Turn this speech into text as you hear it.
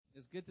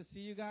good to see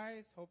you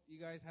guys. Hope you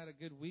guys had a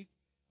good week.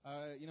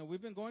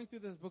 We've been going through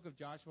this book of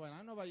Joshua, and I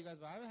don't know about you guys,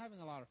 but I've been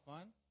having a lot of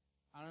fun.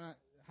 I don't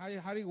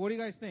know. What do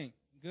you guys think?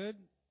 Good?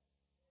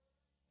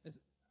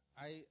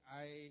 I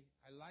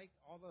like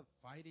all the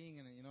fighting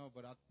and,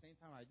 but at the same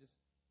time,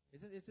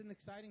 it's an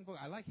exciting book.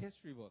 I like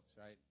history books,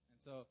 right? And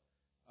so,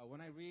 when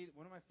I read,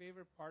 one of my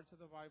favorite parts of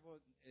the Bible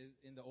is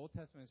in the Old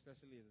Testament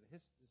especially is the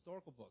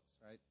historical books,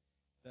 right?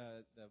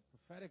 The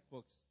prophetic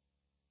books,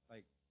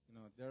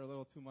 they're a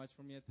little too much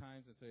for me at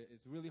times, and so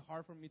it's really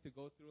hard for me to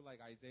go through like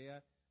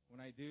Isaiah. When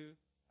I do,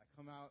 I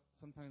come out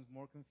sometimes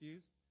more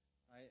confused,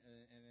 right?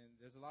 And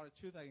there's a lot of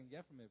truth I can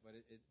get from it, but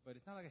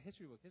it's not like a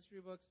history book.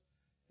 History books,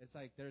 it's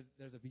like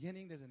there's a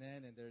beginning, there's an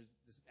end, and there's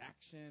this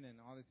action and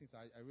all these things. So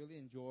I really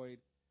enjoyed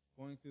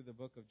going through the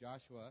book of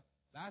Joshua.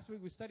 Last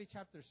week we studied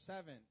chapter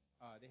 7.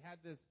 They had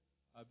this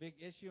big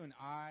issue in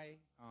Ai.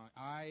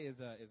 Ai is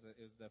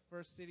the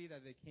first city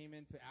that they came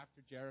into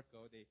after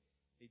Jericho. They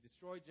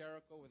destroyed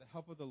Jericho with the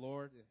help of the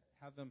Lord. They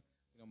have them,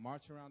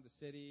 march around the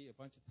city a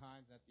bunch of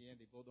times. And at the end,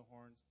 they blow the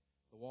horns.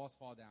 The walls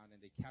fall down,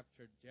 and they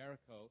captured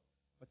Jericho.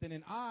 But then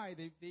in Ai,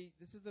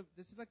 this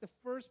is like the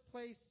first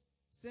place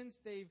since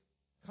they've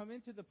come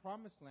into the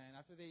Promised Land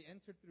after they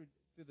entered through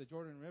the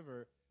Jordan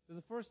River. This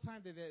is the first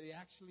time that they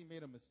actually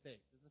made a mistake.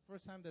 This is the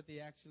first time that they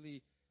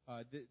actually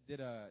had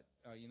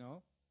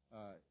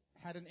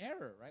an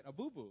error, right? A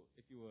boo-boo,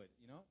 if you would,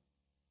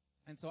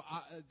 And so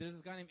there's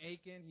this guy named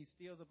Achan. He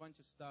steals a bunch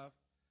of stuff.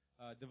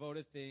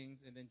 Devoted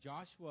things, and then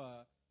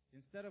Joshua,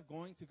 instead of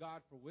going to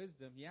God for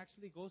wisdom, he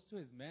actually goes to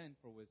his men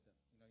for wisdom.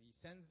 He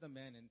sends the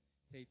men and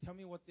say, "Tell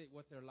me what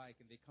they're like,"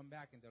 and they come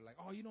back and they're like,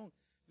 "Oh,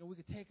 we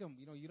could take them.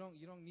 You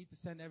don't need to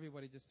send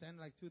everybody. Just send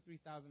like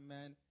 2,000-3,000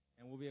 men,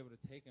 and we'll be able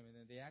to take them." And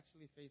then they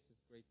actually face this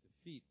great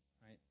defeat,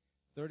 right?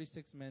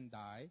 36 men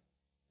die,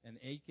 and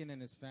Achan and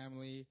his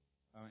family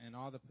and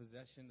all the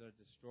possessions are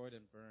destroyed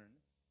and burned.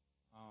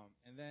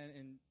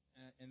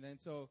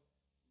 So.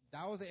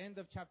 That was the end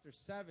of chapter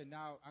 7.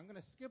 Now, I'm going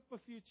to skip a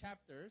few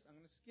chapters. I'm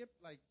going to skip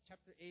like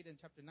chapter 8 and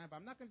chapter 9, but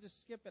I'm not going to just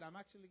skip it. I'm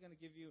actually going to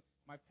give you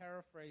my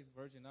paraphrase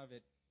version of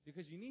it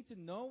because you need to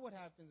know what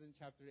happens in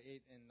chapter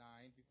 8 and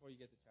 9 before you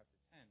get to chapter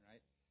 10,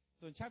 right?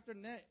 So in chapter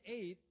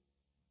 8,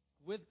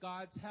 with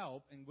God's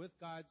help and with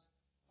God's,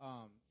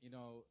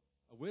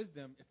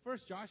 wisdom, at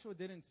first Joshua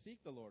didn't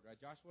seek the Lord, right?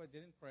 Joshua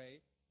didn't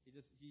pray. He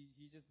just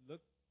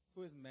looked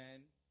to his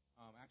men,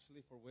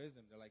 actually for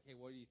wisdom. They're like, "Hey,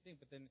 what do you think?"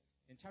 But then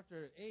in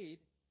chapter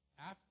 8,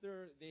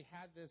 after they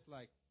had this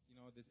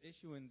this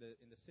issue in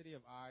the city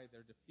of Ai,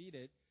 they're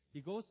defeated.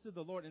 He goes to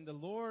the Lord, and the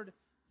Lord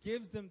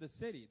gives them the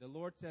city. The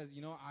Lord says,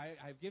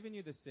 I've given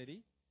you the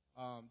city.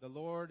 The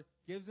Lord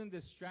gives them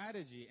this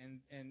strategy,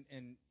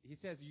 and He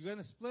says, you're going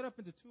to split up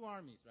into two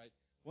armies, right?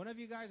 One of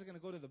you guys are going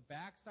to go to the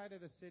back side of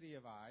the city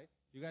of Ai.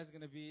 You guys are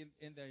going to be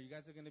in there. You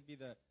guys are going to be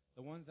the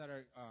ones that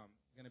are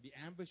going to be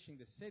ambushing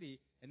the city,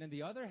 and then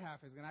the other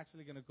half is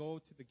actually going to go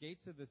to the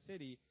gates of the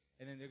city,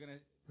 and then they're going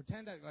to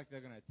pretend that like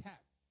they're going to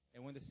attack.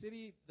 And when the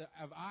city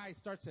of Ai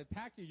starts to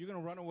attack you, you're going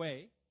to run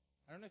away.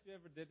 I don't know if you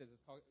ever did this. It's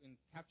called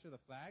capture the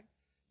flag.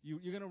 You're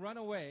going to run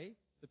away,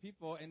 the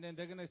people, and then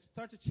they're going to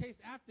start to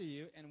chase after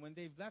you. And when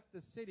they've left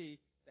the city,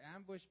 the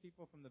ambush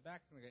people from the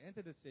back, so they're going to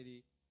enter the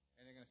city,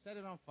 and they're going to set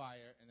it on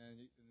fire, and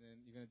then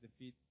you're going to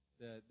defeat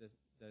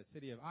the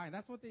city of Ai. And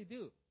that's what they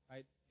do,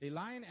 right? They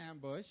lie in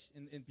ambush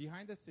in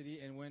behind the city,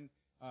 and when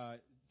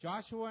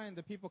Joshua and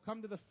the people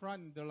come to the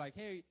front, and they're like,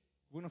 "Hey,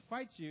 we're going to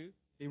fight you."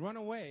 They run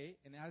away,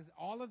 and as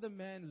all of the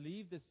men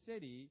leave the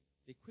city,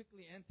 they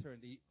quickly enter,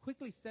 and they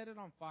quickly set it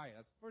on fire.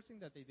 That's the first thing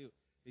that they do.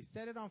 They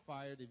set it on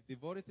fire, they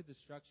devote it to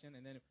destruction,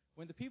 and then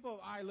when the people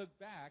of Ai look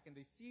back and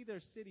they see their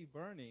city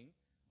burning,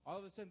 all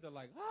of a sudden they're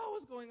like, "Oh,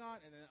 what's going on?"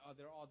 And then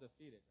they're all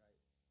defeated, right?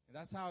 And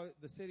that's how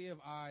the city of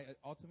Ai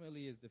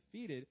ultimately is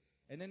defeated.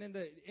 And then in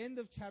the end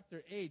of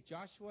chapter 8,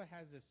 Joshua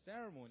has this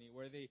ceremony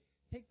where they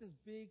take this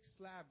big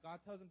slab.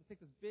 God tells them to take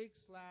this big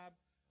slab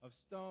of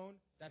stone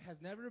that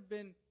has never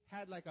been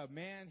had like a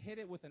man hit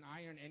it with an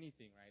iron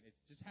anything, right? It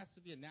just has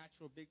to be a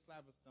natural big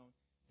slab of stone.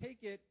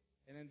 Take it,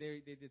 and then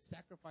they did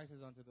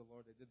sacrifices unto the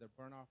Lord. They did their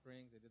burnt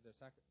offerings. They did their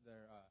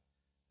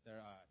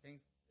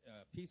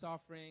peace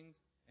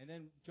offerings. And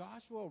then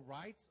Joshua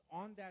writes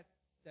on that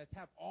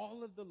tab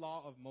all of the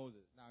law of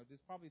Moses. Now,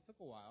 this probably took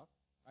a while,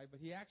 right? But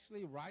he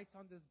actually writes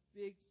on this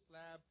big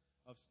slab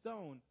of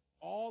stone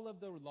all of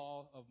the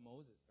law of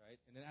Moses, right?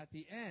 And then at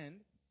the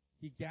end,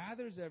 he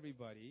gathers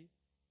everybody,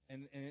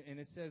 and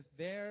it says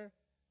there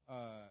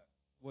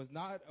was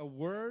not a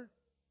word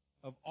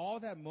of all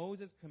that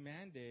Moses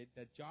commanded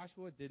that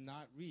Joshua did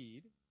not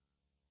read.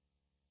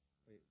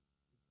 Wait,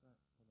 it's not,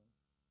 hold on.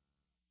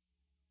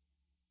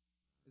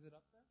 Is it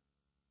up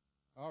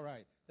there? All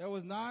right. There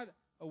was not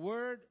a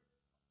word,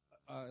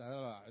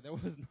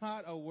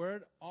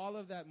 all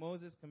of that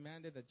Moses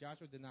commanded that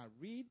Joshua did not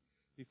read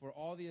before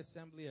all the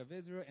assembly of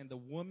Israel and the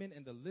women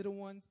and the little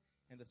ones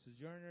and the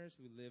sojourners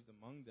who lived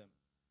among them.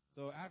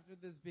 So after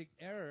this big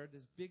error,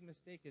 this big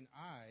mistake in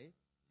Ai,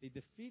 they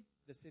defeat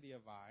the city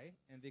of Ai,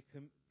 and they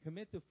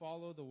commit to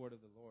follow the word of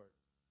the Lord.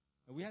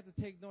 And we have to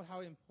take note how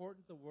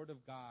important the word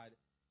of God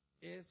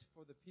is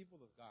for the people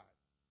of God.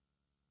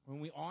 When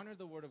we honor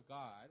the Word of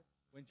God,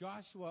 when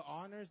Joshua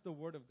honors the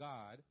Word of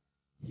God,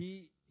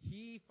 he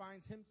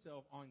finds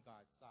himself on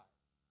God's side.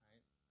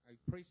 Right?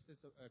 I preached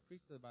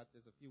about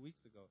this a few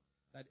weeks ago,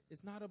 that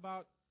it's not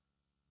about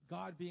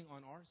God being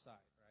on our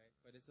side, right?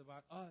 But it's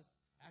about us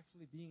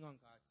actually being on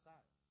God's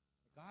side.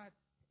 God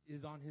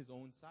is on His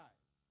own side.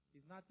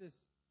 He's not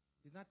this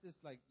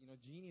like,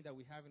 genie that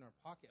we have in our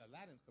pocket.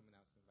 Aladdin's coming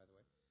out soon, by the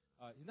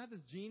way. He's not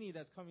this genie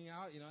that's coming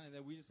out, and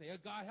then we just say, oh,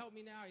 God, help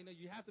me now.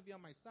 You have to be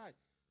on my side.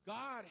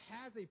 God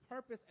has a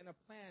purpose and a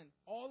plan.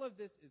 All of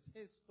this is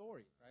His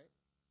story, right?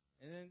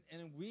 And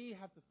then we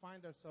have to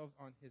find ourselves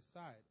on His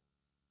side.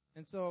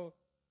 And so,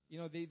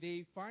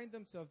 they find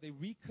themselves, they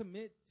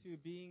recommit to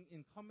being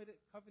in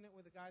covenant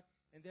with God,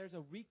 and there's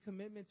a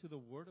recommitment to the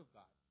Word of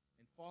God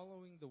and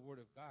following the Word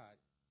of God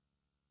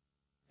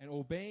and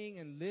obeying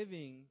and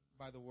living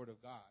by the Word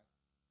of God.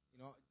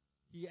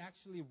 He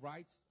actually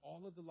writes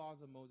all of the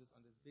laws of Moses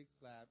on this big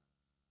slab,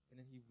 and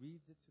then he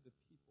reads it to the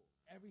people,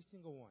 every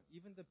single one,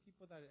 even the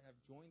people that have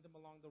joined them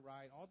along the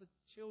ride, all the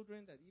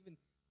children that even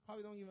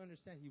probably don't even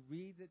understand. He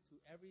reads it to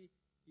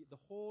the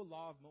whole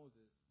law of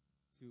Moses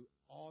to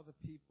all the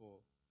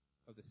people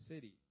of the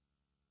city.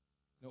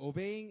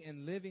 Obeying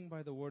and living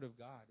by the Word of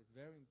God is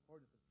very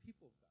important for the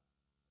people of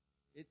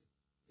God.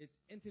 It's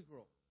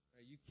integral.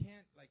 Right? You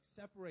can't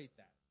separate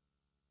that.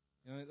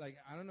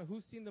 I don't know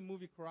who's seen the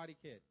movie Karate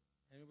Kid.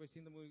 Anybody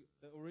seen the movie,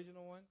 the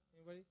original one?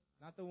 Anybody?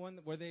 Not the one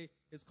where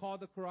it's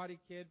called the Karate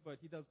Kid, but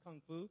he does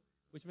kung fu,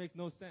 which makes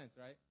no sense,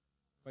 right?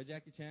 By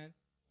Jackie Chan.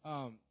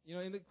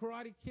 In the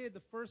Karate Kid,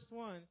 the first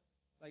one,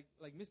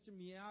 like Mr.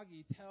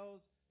 Miyagi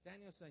tells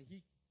Daniel-san,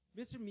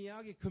 Mr.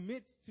 Miyagi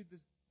commits to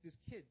this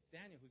kid,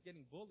 Daniel, who's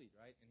getting bullied,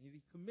 right? And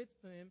he commits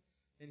to him,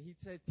 and he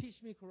said,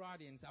 teach me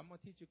karate, and he said, I'm going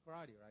to teach you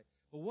karate, right?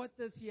 But what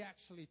does he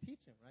actually teach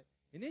him, right?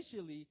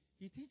 Initially,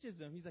 he teaches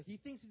him, he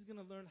thinks he's going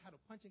to learn how to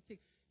punch and kick.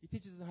 He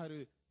teaches him how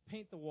to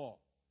paint the wall.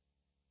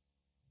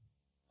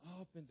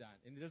 Up and down.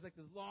 And there's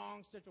this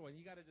long stretch of wall, and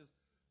you got to just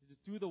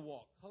do the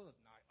wall. Color,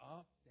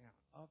 up,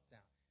 down.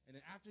 And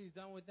then after he's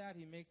done with that,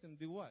 he makes him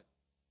do what?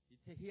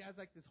 He has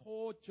this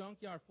whole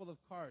junkyard full of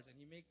cars, and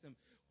he makes them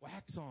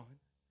wax on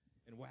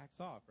and wax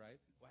off, right?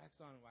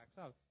 Wax on and wax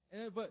off.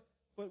 And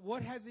but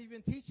what has he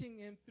been teaching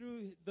him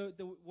through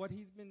what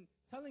he's been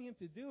telling him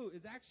to do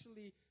is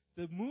actually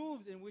the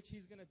moves in which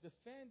he's going to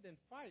defend and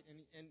fight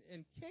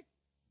and kick,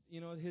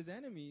 his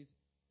enemies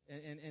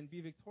and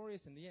be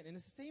victorious in the end. And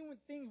it's the same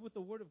thing with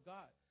the Word of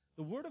God.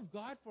 The Word of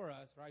God for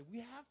us, right? We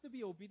have to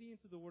be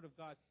obedient to the Word of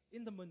God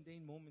in the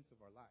mundane moments of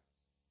our lives,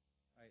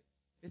 right?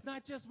 It's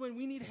not just when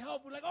we need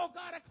help. We're like, oh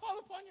God, I call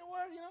upon your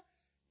Word,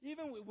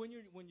 Even when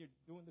you're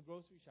doing the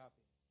grocery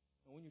shopping,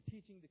 and when you're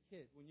teaching the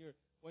kids, when you're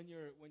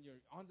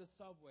on the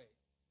subway,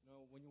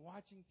 when you're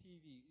watching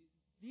TV.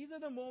 These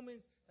are the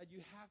moments that you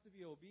have to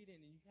be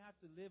obedient and you have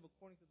to live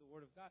according to the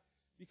Word of God.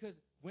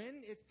 Because when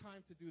it's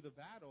time to do the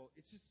battle,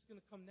 it's just going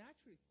to come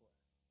naturally for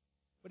us.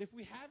 But if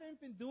we haven't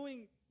been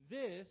doing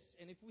this,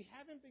 and if we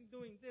haven't been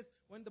doing this,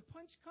 when the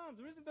punch comes,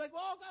 we're just going to be like,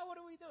 oh, God,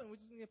 what are we doing? We're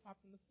just going to get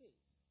popped in the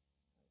face.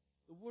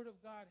 The Word of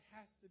God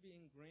has to be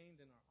ingrained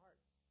in our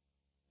hearts.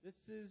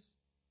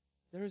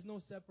 There is no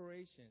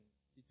separation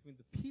between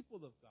the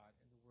people of God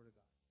and the Word of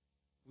God.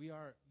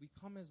 We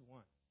come as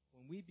one.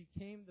 When we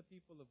became the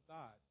people of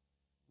God,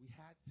 we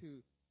had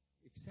to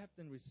accept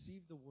and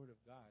receive the Word of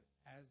God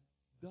as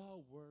the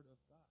Word of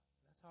God.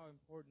 That's how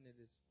important it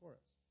is for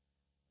us.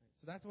 Right?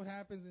 So that's what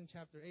happens in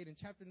chapter 8. In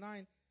chapter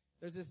 9,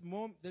 there's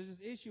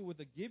this issue with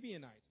the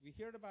Gibeonites. We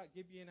heard about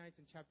Gibeonites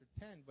in chapter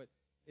 10, but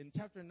in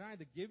chapter 9,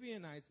 the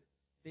Gibeonites,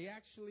 they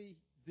actually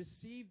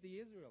deceived the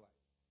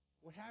Israelites.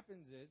 What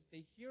happens is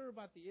they hear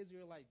about the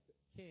Israelite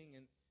king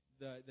and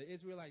the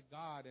Israelite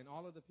God and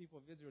all of the people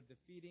of Israel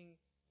defeating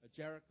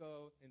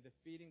Jericho and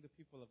defeating the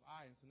people of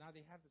Ai. And so now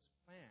they have this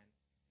plan.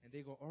 And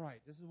they go, all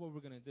right, this is what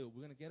we're going to do.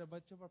 We're going to get a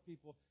bunch of our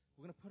people.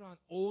 We're going to put on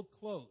old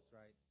clothes,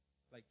 right?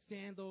 Like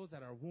sandals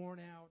that are worn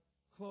out,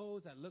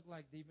 clothes that look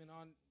like they've been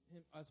on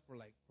us for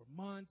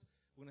months.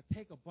 We're going to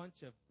take a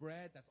bunch of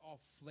bread that's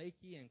all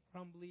flaky and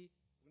crumbly.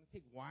 We're going to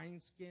take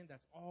wineskin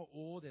that's all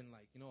old and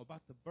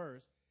about to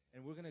burst.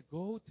 And we're going to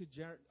go to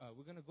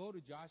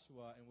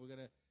Joshua, and we're going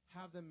to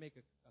have them make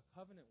a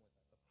covenant with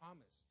us, a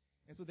promise.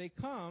 And so they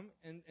come,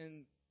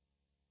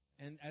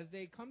 and as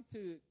they come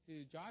to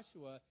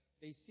Joshua,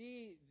 they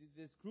see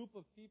this group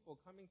of people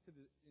coming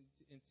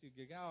into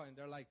Gilgal, and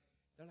they're like,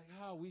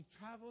 oh, we've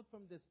traveled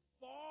from this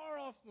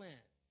far-off land,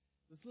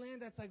 this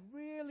land that's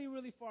really,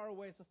 really far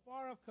away. It's a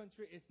far-off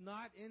country. It's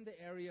not in the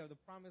area of the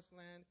promised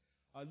land.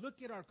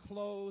 Look at our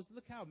clothes.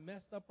 Look how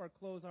messed up our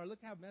clothes are.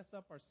 Look how messed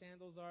up our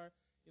sandals are.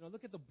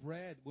 Look at the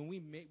bread. When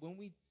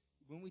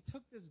we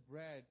took this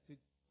bread to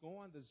go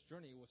on this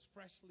journey, it was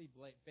freshly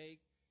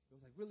baked. It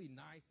was really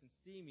nice and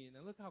steamy. And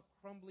then look how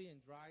crumbly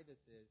and dry this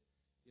is.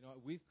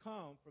 We've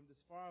come from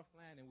this far-off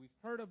land, and we've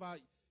heard about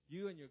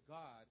you and your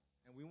God,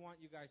 and we want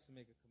you guys to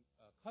make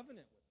a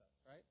covenant with us,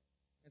 right?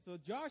 And so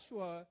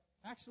Joshua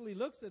actually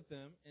looks at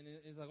them and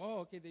is like, oh,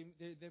 okay,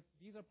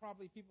 these are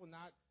probably people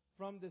not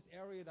from this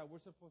area that we're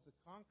supposed to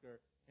conquer.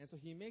 And so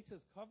he makes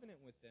his covenant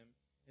with them.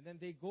 And then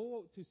they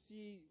go to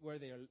see where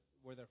they're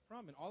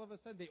from. And all of a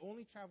sudden, they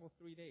only travel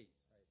 3 days.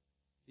 Right?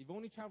 They've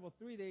only traveled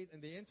 3 days,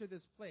 and they enter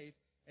this place,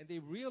 and they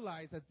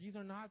realize that these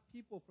are not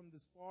people from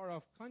this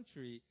far-off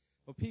country,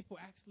 but people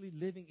actually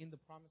living in the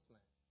promised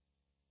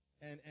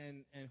land,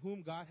 and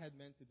whom God had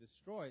meant to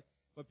destroy.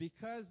 But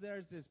because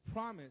there's this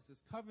promise,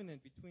 this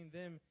covenant between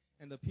them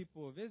and the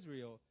people of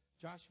Israel,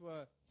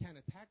 Joshua can't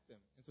attack them.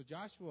 And so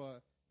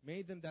Joshua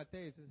made them that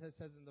day, as it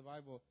says in the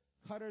Bible,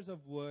 cutters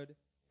of wood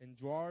and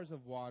drawers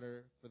of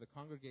water for the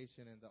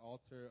congregation and the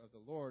altar of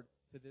the Lord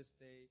to this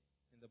day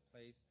in the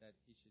place that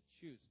he should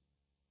choose.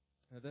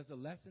 Now, there's a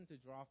lesson to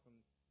draw from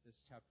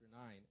this chapter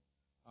 9.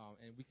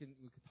 And we can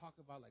talk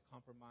about like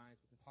compromise.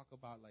 We can talk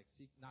about like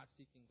not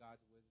seeking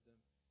God's wisdom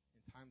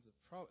in times of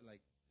trouble,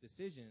 like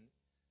decision.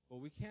 But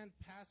we can't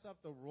pass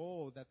up the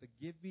role that the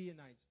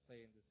Gibeonites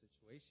play in this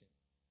situation.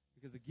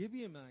 Because the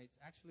Gibeonites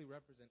actually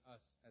represent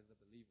us as the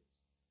believers.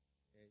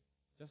 Okay?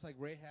 Just like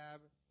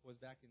Rahab was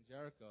back in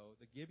Jericho,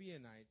 the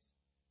Gibeonites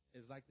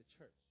is like the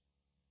church.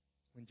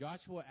 When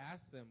Joshua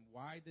asked them,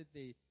 why did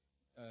they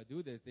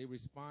do this, they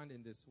respond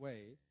in this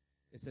way.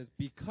 It says,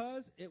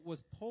 because it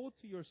was told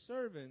to your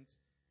servants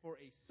for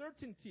a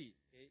certainty.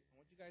 Okay? I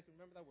want you guys to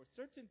remember that word,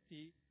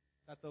 certainty,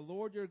 that the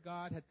Lord your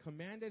God had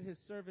commanded his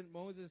servant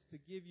Moses to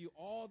give you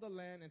all the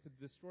land and to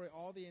destroy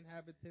all the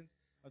inhabitants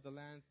of the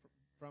land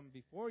from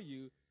before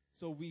you.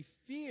 So we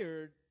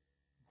feared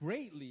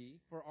greatly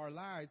for our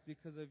lives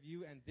because of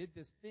you and did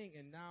this thing.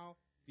 And now,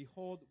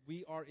 behold,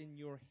 we are in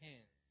your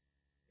hands.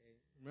 Okay?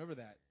 Remember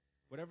that.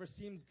 Whatever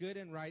seems good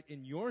and right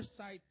in your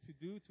sight to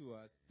do to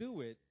us,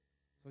 do it.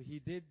 So he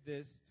did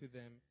this to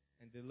them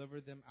and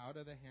delivered them out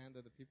of the hand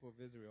of the people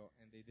of Israel.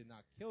 And they did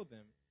not kill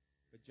them,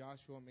 but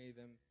Joshua made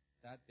them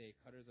that day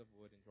cutters of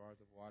wood and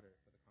drawers of water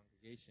for the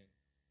congregation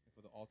and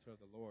for the altar of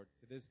the Lord,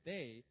 to this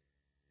day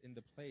in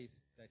the place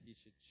that he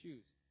should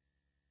choose.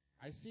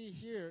 I see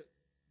here,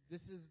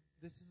 this is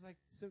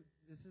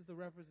the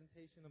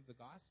representation of the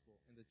gospel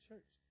in the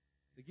church.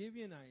 The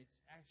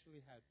Gibeonites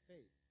actually had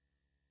faith.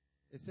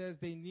 It says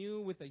they knew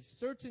with a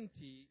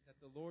certainty that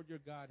the Lord your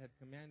God had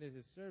commanded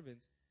his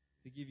servants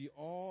to give you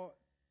all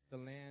the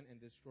land and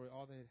destroy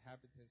all the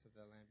inhabitants of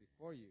the land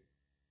before you.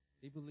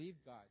 They believed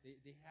God.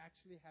 They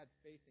actually had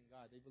faith in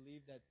God. They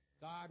believed that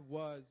God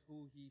was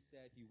who he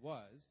said he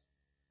was.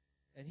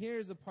 And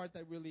here's the part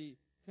that really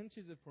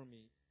clinches it for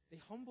me. They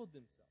humbled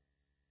themselves.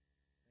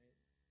 Right?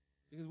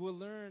 Because we'll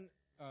learn,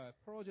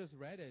 Pearl just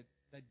read it,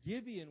 that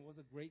Gibeon was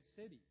a great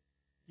city.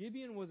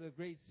 Gibeon was a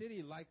great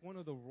city like one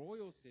of the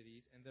royal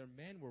cities, and their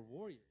men were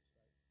warriors.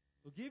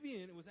 Right? So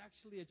Gibeon was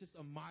actually just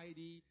a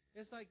mighty,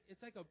 it's like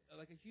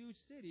a huge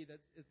city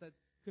that's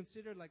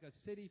considered like a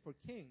city for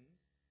kings.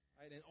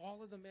 Right? And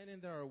all of the men in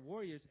there are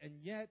warriors, and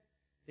yet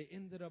they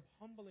ended up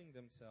humbling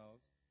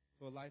themselves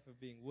to a life of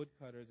being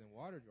woodcutters and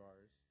water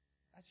drawers.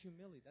 That's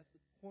humility. That's the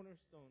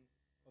cornerstone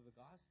of the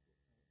gospel.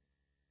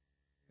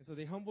 And so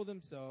they humbled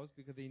themselves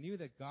because they knew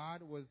that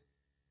God was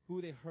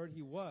who they heard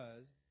he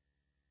was.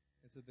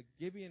 And so the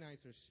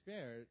Gibeonites are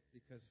spared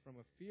because from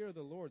a fear of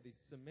the Lord, they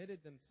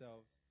submitted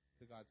themselves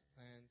to God's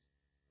plans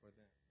for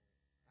them.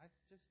 That's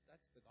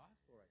the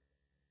gospel right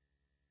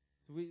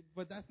there.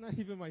 But that's not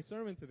even my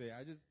sermon today.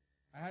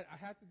 I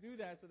had to do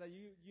that so that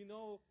you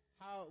know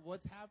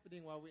what's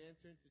happening while we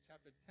enter into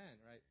chapter 10,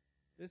 right?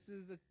 This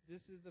is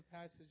the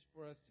passage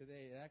for us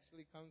today. It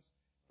actually comes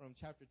from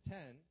chapter 10,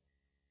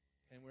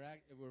 and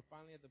we're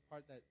finally at the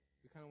part that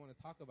we kind of want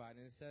to talk about.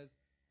 And it says,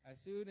 as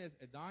soon as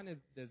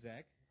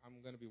Adonizedek, I'm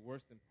going to be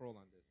worse than Pearl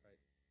on this, right?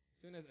 As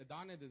soon as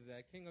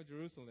Adonizedek, king of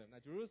Jerusalem. Now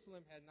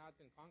Jerusalem had not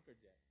been conquered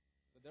yet,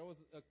 but there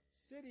was a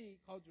city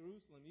called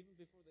Jerusalem even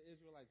before the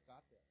Israelites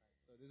got there,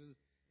 right? So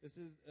this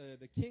is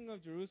the king of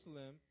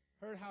Jerusalem.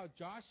 Heard how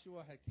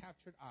Joshua had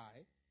captured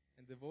Ai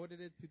and devoted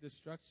it to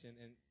destruction,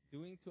 and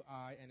doing to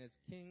Ai and its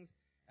kings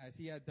as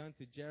he had done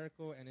to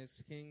Jericho and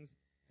its kings,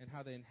 and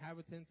how the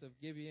inhabitants of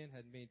Gibeon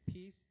had made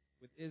peace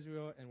with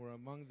Israel and were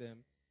among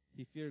them.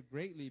 He feared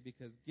greatly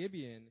because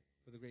Gibeon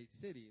was a great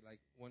city, like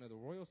one of the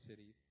royal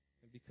cities,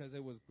 and because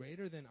it was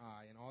greater than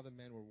Ai, and all the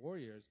men were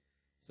warriors.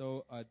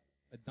 So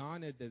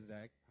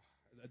Adonizedek,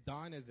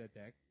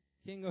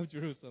 king of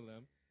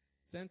Jerusalem,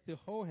 sent to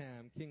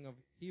Hoham, king of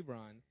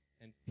Hebron,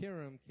 and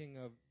Piram, king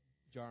of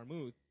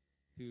Jarmuth,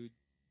 to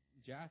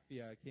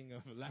Japhia, king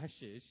of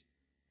Lachish,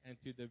 and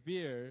to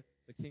Debir,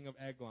 the king of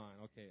Eglon.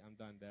 Okay, I'm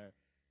done there.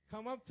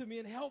 Come up to me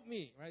and help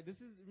me, right?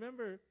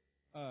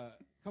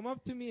 Come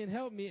up to me and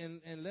help me,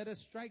 and let us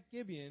strike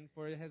Gibeon,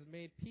 for it has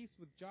made peace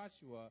with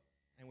Joshua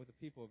and with the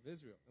people of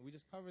Israel. And we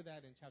just covered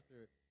that in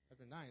chapter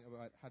 9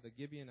 about how the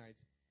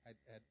Gibeonites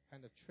had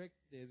kind of tricked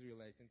the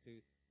Israelites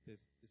into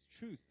this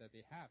truce that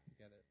they have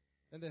together.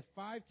 Then the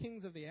 5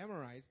 kings of the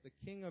Amorites, the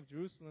king of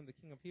Jerusalem, the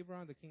king of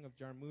Hebron, the king of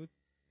Jarmuth,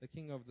 the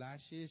king of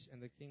Lachish,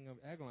 and the king of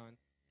Eglon,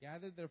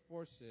 gathered their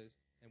forces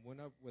and went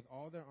up with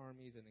all their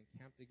armies and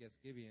encamped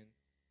against Gibeon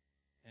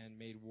and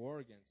made war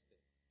against it.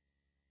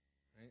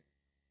 Right?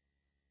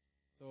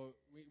 So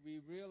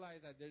we realize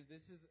that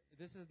this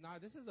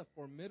is a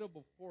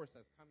formidable force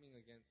that's coming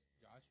against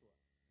Joshua.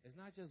 It's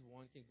not just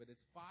one king, but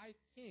it's 5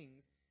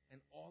 kings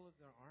and all of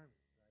their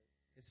armies,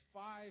 right? It's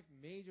 5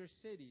 major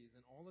cities,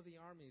 and all of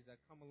the armies that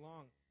come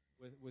along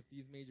with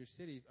these major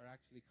cities are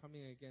actually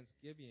coming against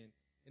Gibeon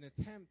in an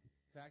attempt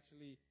to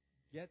actually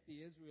get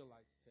the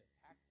Israelites to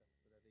attack them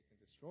so that they can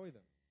destroy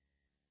them.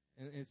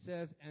 And it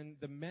says, and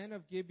the men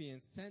of Gibeon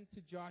sent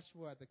to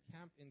Joshua at the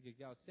camp in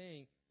Gilgal,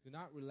 saying, do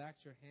not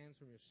relax your hands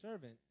from your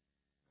servant.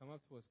 Come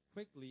up to us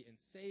quickly and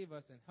save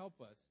us and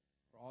help us,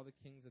 for all the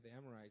kings of the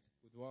Amorites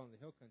who dwell in the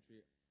hill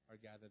country are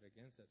gathered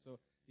against us. So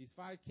these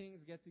 5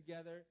 kings get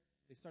together.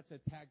 They start to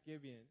attack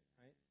Gibeon,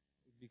 right?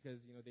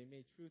 Because, they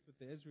made truce with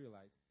the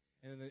Israelites.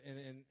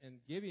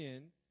 And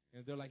Gibeon,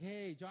 they're like,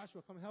 hey,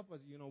 Joshua, come help us.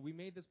 We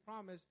made this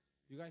promise.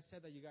 You guys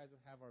said that you guys would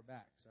have our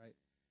backs, right?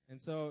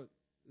 And so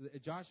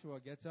Joshua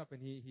gets up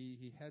and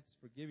he heads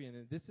for Gibeon.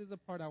 And this is the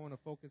part I want to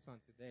focus on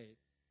today.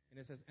 And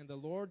it says, and the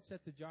Lord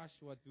said to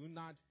Joshua, do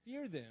not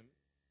fear them,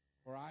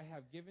 for I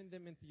have given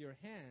them into your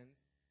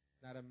hands.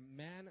 Not a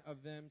man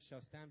of them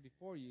shall stand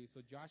before you.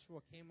 So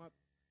Joshua came up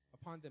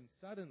upon them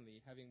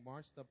suddenly, having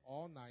marched up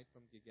all night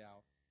from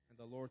Gilgal. And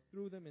the Lord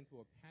threw them into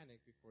a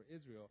panic before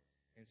Israel,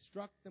 and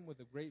struck them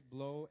with a great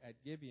blow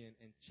at Gibeon,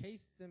 and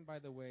chased them by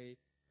the way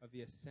of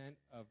the ascent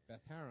of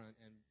Beth-horon,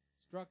 and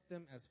struck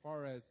them as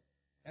far as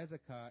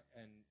Ezekah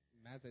and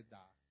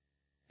Mazzedah.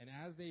 And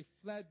as they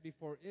fled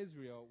before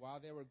Israel, while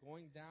they were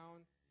going down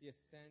the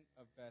ascent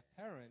of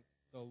Beth-horon,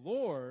 the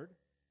Lord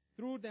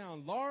threw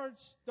down large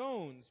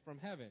stones from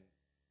heaven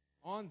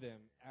on them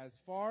as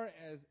far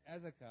as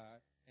Ezekah,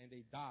 and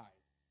they died.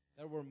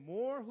 There were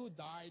more who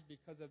died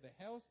because of the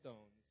hailstones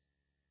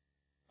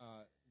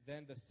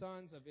than the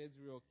sons of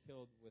Israel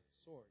killed with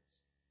swords.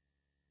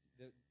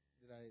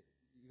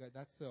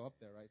 That's still up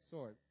there, right?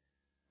 Sword.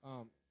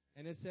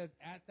 And it says,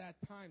 at that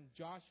time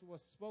Joshua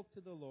spoke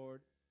to the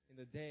Lord in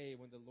the day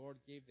when the Lord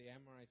gave the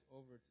Amorites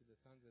over to the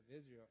sons of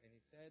Israel. And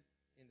he said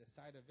in the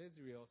sight of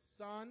Israel,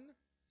 sun,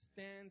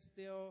 stand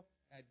still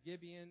at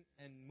Gibeon,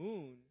 and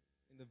moon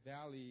in the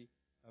valley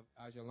of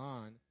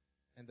Ajalon.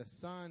 And the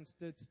sun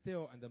stood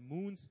still, and the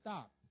moon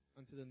stopped,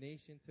 until the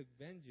nation took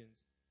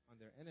vengeance on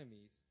their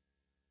enemies.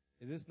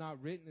 Is this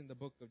not written in the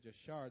book of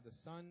Jashar? The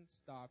sun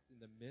stopped in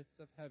the midst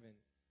of heaven,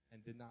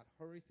 and did not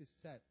hurry to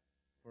set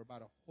for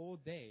about a whole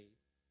day.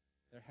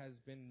 There has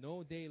been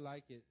no day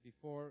like it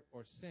before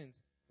or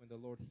since, when the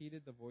Lord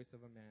heeded the voice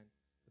of a man,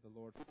 but the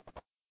Lord.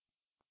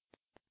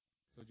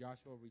 So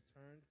Joshua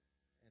returned,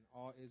 and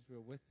all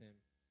Israel with him,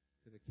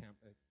 to the camp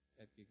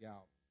at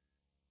Gilgal.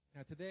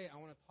 Now today I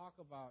want to talk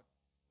about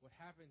what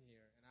happened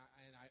here,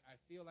 and I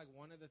feel like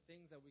one of the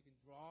things that we can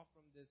draw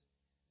from this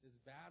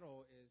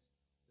battle is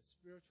the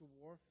spiritual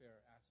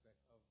warfare aspect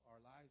of our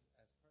lives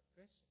as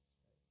Christians.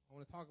 Right? I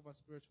want to talk about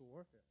spiritual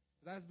warfare.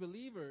 Because as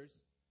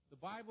believers,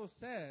 the Bible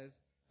says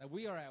that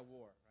we are at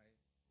war, right?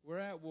 We're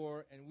at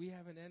war, and we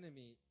have an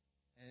enemy,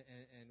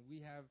 and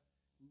we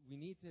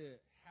need to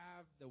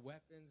have the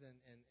weapons and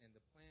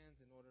the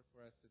plans in order for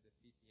us to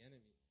defeat the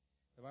enemy.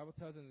 The Bible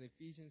tells us in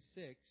Ephesians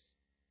 6,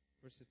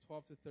 verses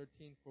 12 to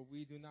 13, for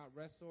we do not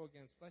wrestle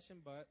against flesh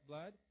and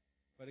blood,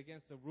 but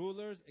against the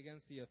rulers,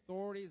 against the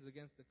authorities,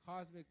 against the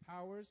cosmic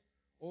powers,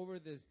 over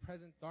this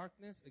present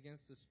darkness,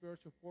 against the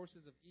spiritual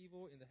forces of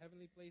evil in the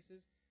heavenly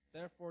places.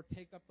 Therefore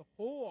take up the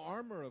whole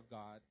armor of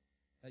God,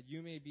 that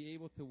you may be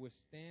able to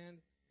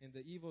withstand in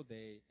the evil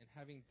day, and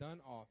having done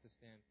all, to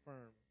stand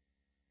firm.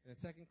 And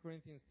in 2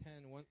 Corinthians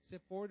 10,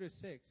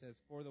 4-6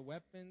 says, for the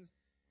weapons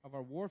of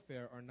our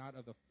warfare are not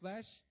of the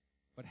flesh,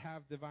 but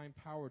have divine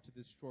power to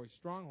destroy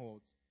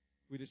strongholds.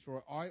 We destroy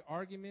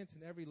arguments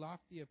and every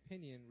lofty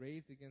opinion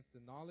raised against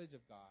the knowledge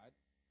of God,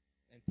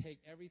 and take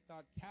every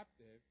thought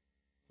captive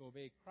to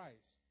obey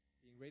Christ,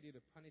 being ready to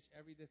punish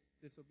every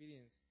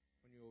disobedience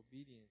when your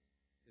obedience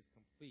is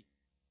complete.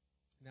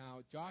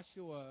 Now,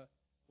 Joshua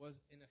was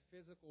in a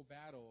physical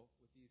battle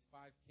with these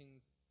 5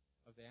 kings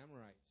of the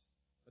Amorites,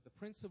 but the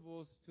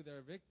principles to their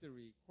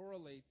victory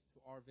correlates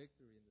to our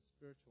victory in the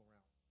spiritual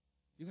realm.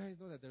 You guys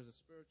know that there's a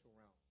spiritual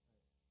realm.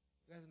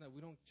 You guys know that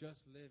we don't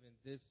just live in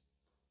this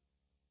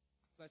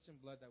flesh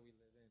and blood that we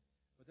live in,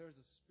 but there is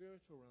a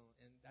spiritual realm,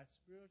 and that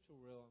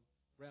spiritual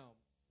realm.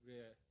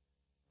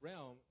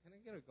 Can I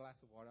get a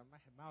glass of water?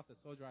 My mouth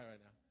is so dry right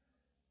now.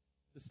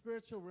 The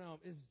spiritual realm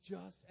is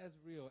just as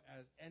real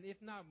as, and if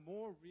not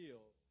more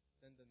real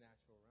than the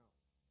natural realm.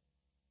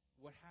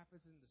 What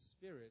happens in the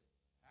spirit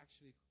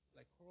actually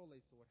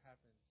correlates to what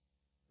happens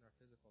in our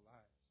physical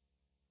lives.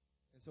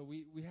 And so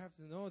we have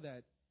to know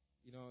that,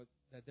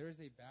 that there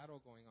is a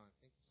battle going on.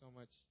 Thank you so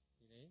much,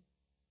 Ine.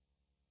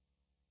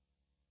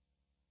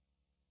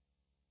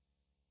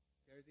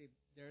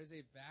 There is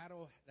a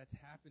battle that's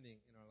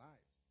happening in our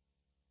lives.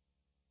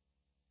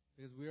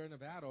 Because we are in a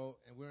battle,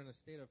 and we're in a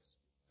state of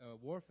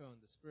warfare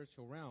in the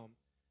spiritual realm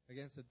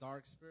against the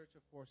dark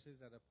spiritual forces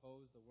that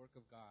oppose the work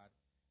of God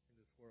in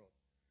this world.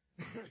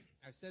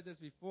 I've said this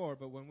before,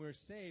 but when we're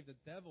saved, the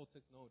devil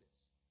took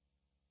notice.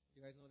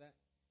 You guys know that?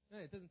 No,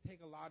 it doesn't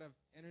take a lot of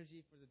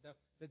energy for the devil.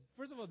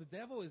 First of all, the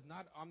devil is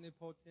not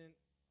omnipotent,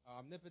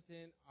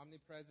 omnipotent,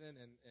 omnipresent,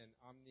 and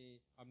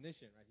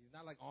omniscient, right? He's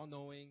not like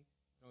all-knowing.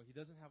 No, he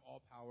doesn't have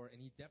all power, and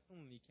he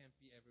definitely can't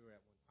be everywhere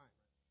at one time,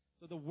 right?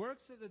 So the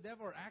works of the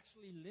devil are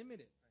actually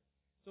limited,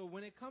 right? So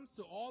when it comes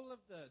to all of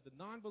the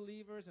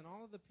non-believers and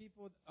all of the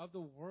people of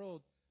the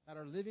world that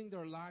are living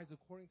their lives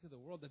according to the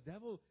world, the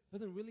devil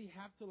doesn't really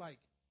have to like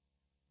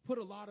put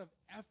a lot of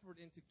effort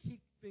into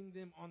keeping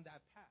them on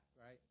that path,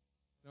 right?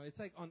 It's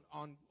like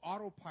on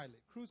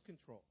autopilot, cruise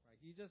control, right?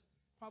 He just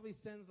probably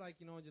sends like,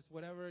 just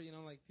whatever,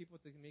 like people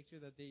to make sure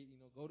that they,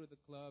 go to the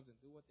clubs and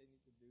do what they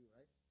need to do,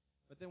 right?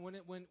 But then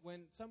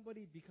when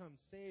somebody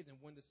becomes saved and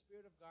when the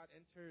Spirit of God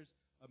enters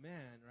a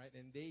man, right,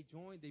 and they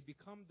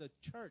become the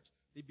church,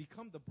 they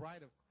become the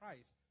bride of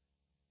Christ,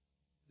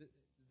 the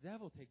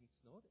devil takes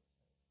notice.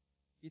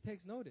 He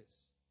takes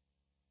notice.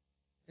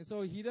 And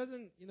so he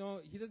doesn't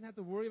have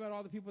to worry about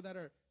all the people that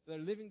are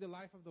living the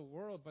life of the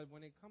world, but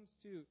when it comes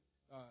to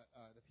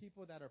the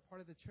people that are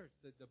part of the church,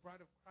 the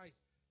bride of Christ,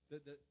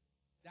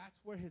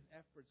 that's where his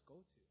efforts go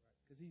to,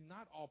 right? Because he's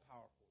not all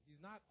powerful. He's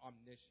not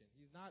omniscient.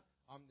 He's not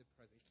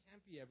omnipresent. He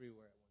can't be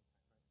everywhere at one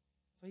time,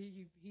 right? So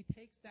he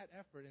takes that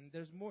effort, and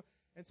there's more.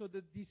 And so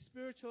these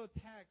spiritual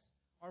attacks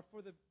are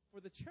for the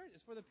church.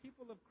 It's for the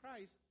people of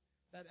Christ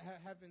that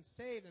have been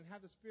saved and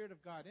have the Spirit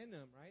of God in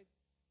them, right?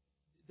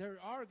 There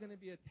are going to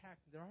be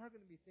attacks. There are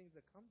going to be things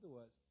that come to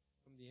us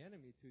from the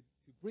enemy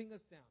to bring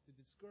us down, to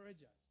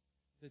discourage us,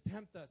 to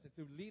tempt us, and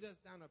to lead us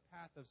down a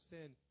path of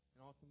sin and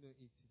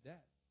ultimately to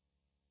death.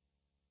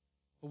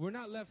 But we're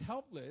not left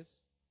helpless.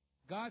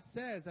 God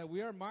says that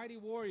we are mighty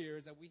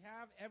warriors, that we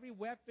have every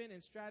weapon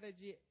and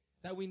strategy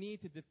that we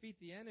need to defeat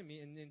the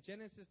enemy. And in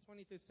Genesis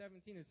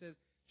 20:17, it says,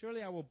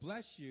 "Surely I will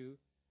bless you.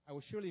 I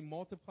will surely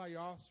multiply your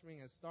offspring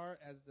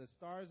as the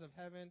stars of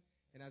heaven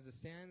and as the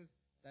sands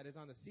that is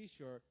on the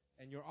seashore,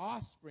 and your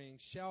offspring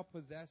shall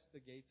possess the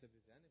gates of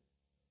his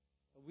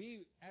enemies."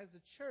 We, as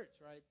the church,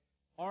 right,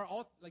 are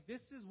all, like,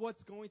 this is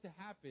what's going to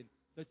happen.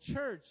 The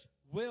church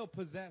will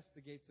possess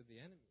the gates of the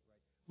enemy, right?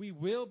 We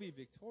will be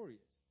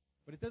victorious.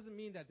 But it doesn't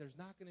mean that there's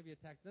not going to be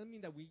attacks. It doesn't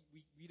mean that we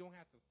don't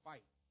have to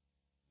fight.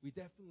 We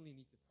definitely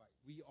need to fight.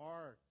 We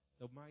are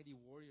the mighty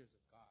warriors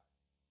of God.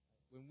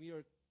 When we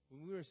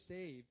were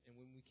saved and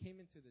when we came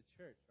into the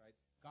church, right,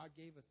 God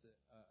gave us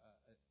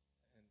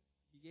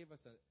He gave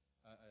us a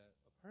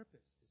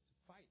purpose, is to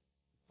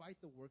fight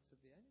the works of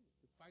the enemy,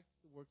 to fight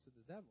the works of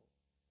the devil.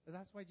 Because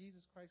that's why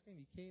Jesus Christ came.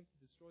 He came to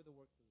destroy the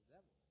works of the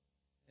devil.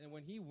 And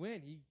when he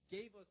went, he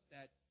gave us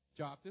that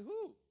job to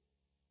who?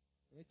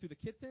 To the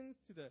kittens,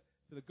 to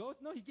the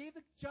goats? No, he gave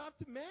the job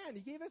to man.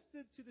 He gave us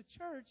to the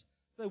church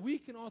so that we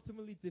can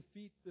ultimately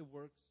defeat the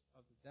works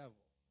of the devil.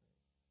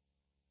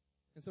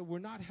 And so we're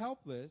not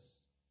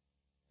helpless,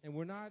 and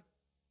we're not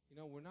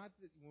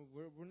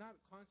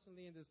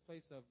constantly in this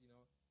place of,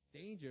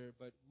 danger,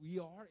 but we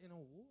are in a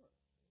war.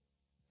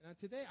 And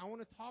today I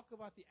want to talk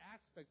about the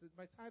aspects.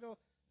 My title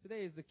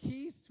today is The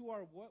Keys to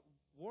Our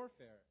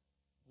Warfare.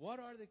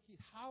 What are the keys?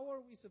 How are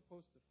we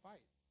supposed to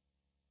fight?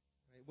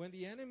 Right? When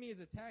the enemy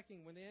is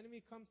attacking, when the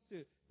enemy comes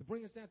to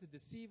bring us down, to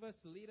deceive us,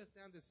 to lead us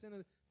down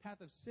the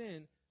path of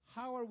sin,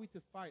 how are we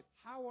to fight?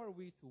 How are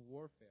we to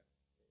warfare?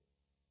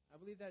 I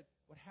believe that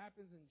what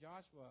happens in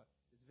Joshua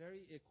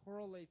it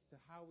correlates to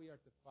how we are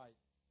to fight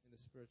in the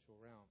spiritual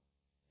realm.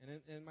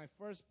 And my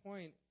first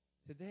point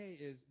today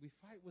is we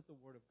fight with the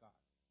Word of God.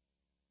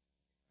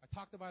 I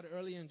talked about it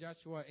earlier in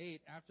Joshua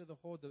 8. After the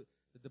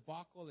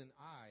debacle in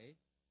Ai,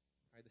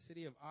 right, the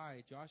city of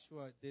Ai,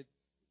 Joshua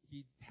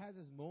he has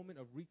this moment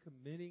of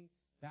recommitting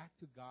back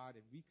to God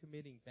and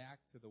recommitting back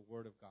to the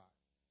Word of God.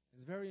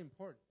 It's very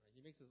important, right?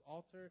 He makes his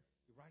altar,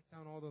 he writes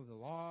down all of the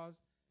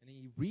laws, and then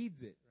he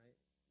reads it, right?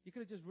 He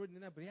could have just written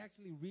it up, but he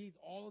actually reads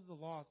all of the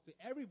laws to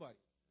everybody.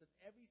 Just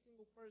every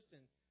single person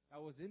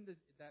that was in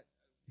that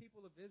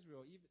people of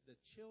Israel, even the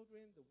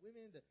children, the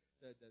women,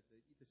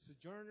 the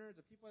sojourners,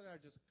 the people that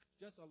are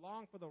just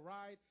along for the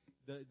ride,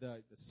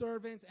 the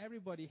servants,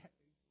 everybody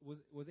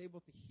was able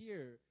to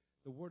hear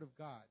the Word of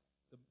God,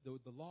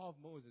 the law of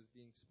Moses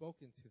being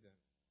spoken to them.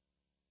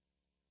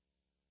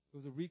 It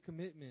was a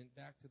recommitment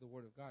back to the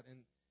Word of God.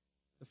 And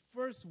the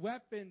first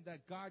weapon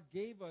that God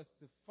gave us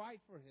to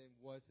fight for Him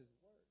was His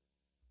Word.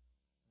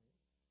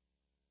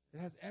 It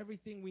has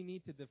everything we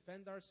need to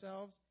defend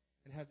ourselves.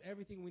 It has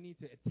everything we need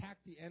to attack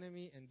the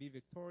enemy and be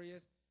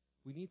victorious.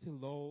 We need to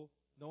know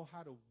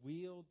how to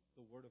wield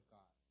the Word of God.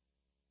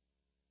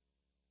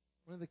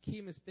 One of the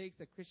key mistakes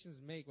that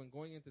Christians make when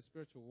going into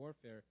spiritual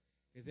warfare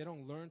is they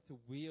don't learn to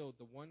wield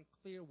the one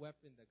clear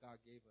weapon that God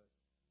gave us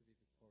to be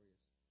victorious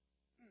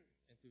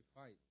and to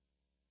fight.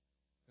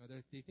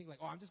 They think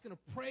like, I'm just going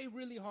to pray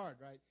really hard,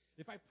 right?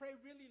 If I pray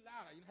really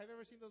loud, have you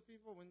ever seen those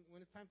people when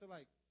it's time to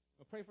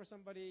pray for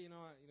somebody?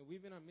 We've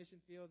been on mission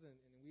fields and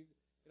we've,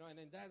 and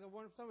then there's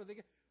somebody they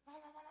get,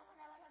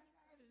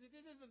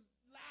 they're just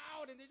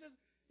loud and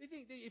they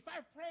think if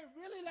I pray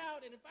really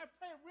loud and if I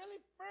pray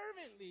really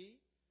fervently,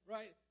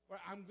 right,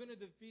 I'm going to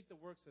defeat the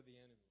works of the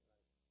enemy,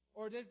 right?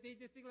 Or they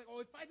think like,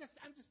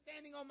 I'm just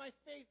standing on my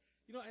faith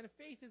and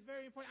faith is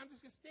very important. I'm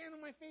just going to stand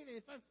on my faith. And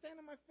if I'm standing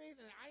on my faith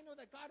and I know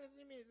that God is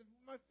in me,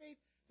 my faith,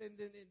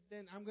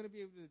 then I'm going to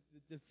be able to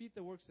defeat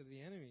the works of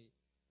the enemy.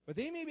 But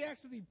they may be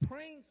actually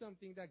praying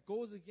something that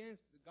goes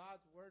against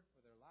God's word for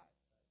their life.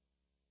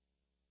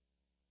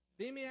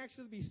 They may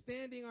actually be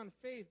standing on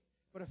faith,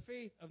 but a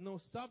faith of no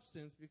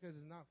substance because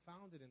it's not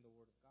founded in the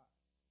word of God.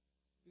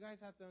 You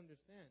guys have to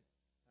understand,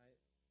 right?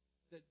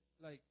 That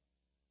like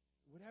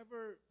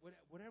whatever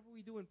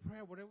we do in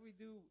prayer, whatever we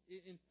do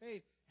in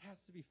faith, has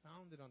to be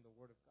founded on the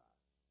word of God.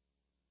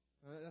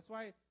 That's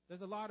why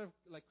there's a lot of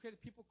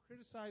people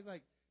criticize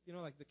like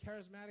the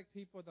charismatic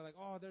people. They're like,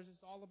 oh, they're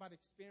just all about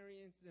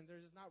experience and they're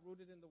just not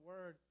rooted in the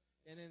word.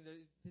 And then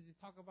they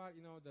talk about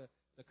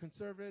the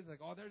conservatives,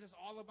 like, oh, they're just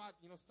all about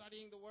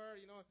studying the word,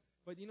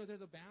 But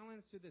there's a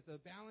balance to this, a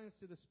balance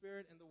to the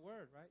spirit and the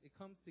word, right? It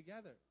comes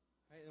together,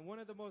 right? And one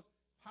of the most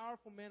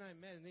powerful men I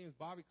met, his name is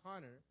Bobby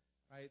Conner,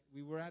 right?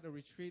 We were at a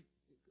retreat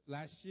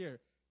last year.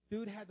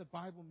 Dude had the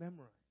Bible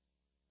memorized,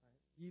 right?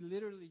 He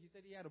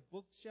said he had a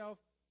bookshelf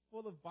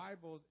full of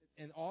Bibles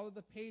and all of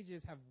the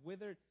pages have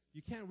withered.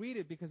 You can't read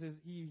it because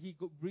he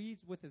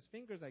reads with his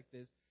fingers like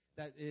this,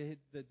 that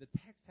the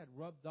text had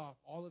rubbed off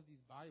all of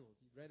these Bibles.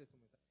 He read it so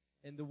many times.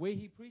 And the way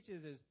he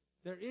preaches is,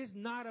 there is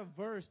not a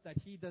verse that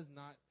he does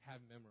not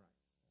have memorized.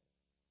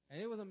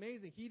 And it was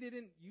amazing. He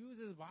didn't use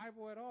his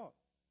Bible at all.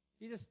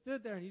 He just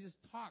stood there and he just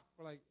talked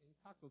for he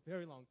talked a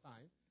very long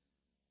time.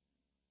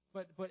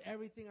 But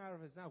everything out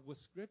of his mouth was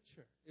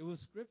scripture. It was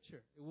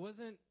scripture. It was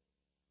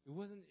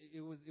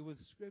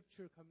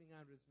scripture coming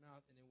out of his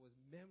mouth, and it was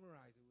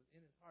memorized. It was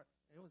in his heart,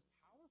 and it was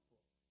powerful.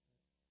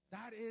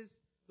 That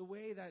is the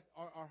way that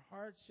our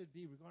hearts should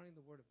be regarding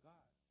the word of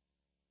God.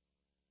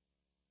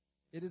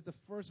 It is the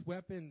first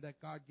weapon that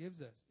God gives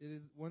us. It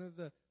is one of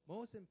the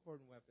most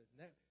important weapons.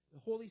 The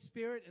Holy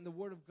Spirit and the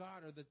Word of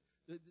God are the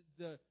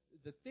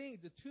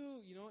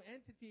two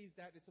entities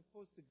that is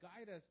supposed to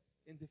guide us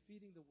in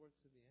defeating the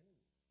works of the enemy.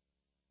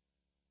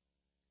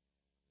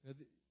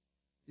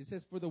 It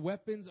says, for the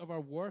weapons of our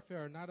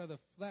warfare are not of the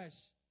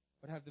flesh,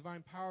 but have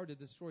divine power to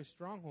destroy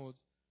strongholds.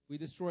 We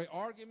destroy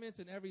arguments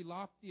and every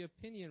lofty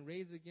opinion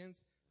raised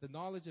against the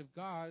knowledge of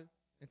God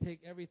and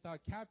take every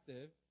thought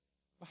captive.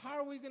 But how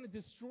are we going to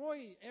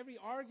destroy every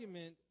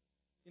argument,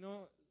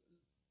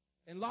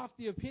 and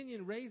lofty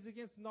opinion raised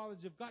against the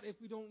knowledge of God if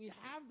we don't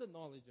have the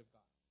knowledge of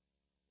God?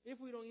 If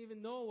we don't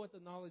even know what the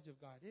knowledge of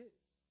God is?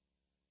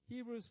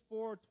 Hebrews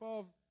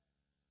 4:12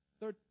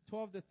 to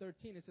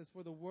 13, it says,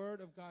 for the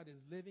word of God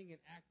is living and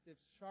active,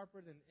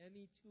 sharper than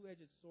any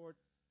two-edged sword,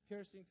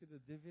 piercing to the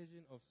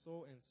division of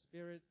soul and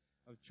spirit,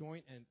 of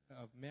joint and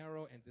of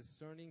marrow, and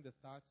discerning the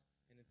thoughts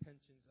and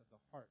intentions of the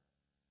heart.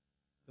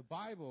 The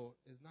Bible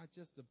is not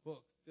just a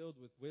book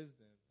filled with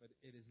wisdom, but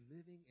it is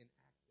living and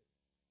active.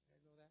 You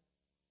guys know that?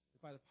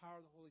 By the power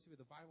of the Holy Spirit,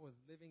 the Bible is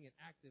living and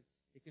active.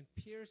 It can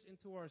pierce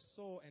into our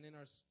soul and in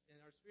our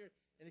spirit,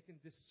 and it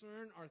can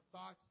discern our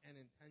thoughts and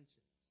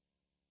intentions.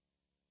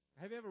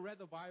 Have you ever read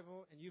the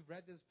Bible and you've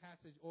read this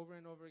passage over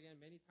and over again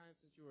many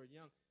times since you were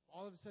young?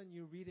 All of a sudden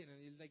you read it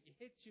and it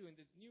hits you in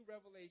this new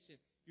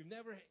revelation. You've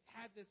never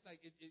had this,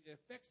 it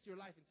affects your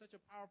life in such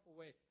a powerful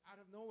way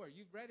out of nowhere.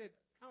 You've read it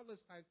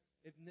countless times.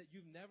 If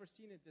you've never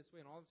seen it this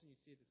way, and all of a sudden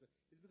you see it this way,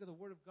 it's because the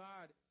Word of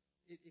God,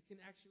 it can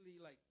actually,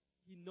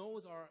 He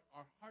knows our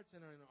hearts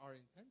and our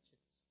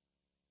intentions.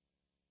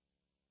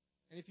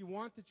 And if you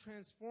want to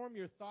transform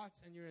your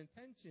thoughts and your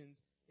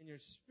intentions in your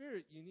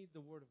spirit, you need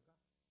the Word of God.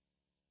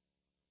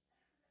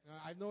 Now,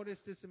 I've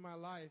noticed this in my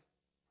life.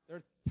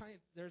 There's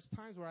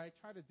times where I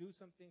try to do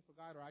something for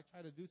God, or I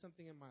try to do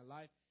something in my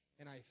life,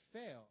 and I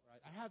fail, right?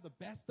 I have the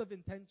best of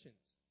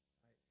intentions,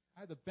 right?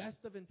 I have the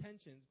best of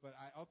intentions, but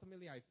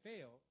ultimately I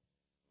fail.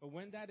 But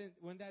when that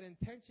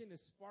intention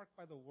is sparked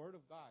by the Word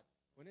of God,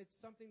 when it's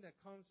something that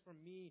comes from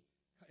me,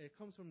 it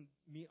comes from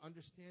me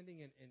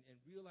understanding and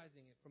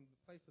realizing it from the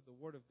place of the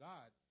Word of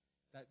God,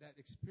 that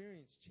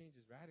experience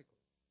changes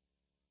radically.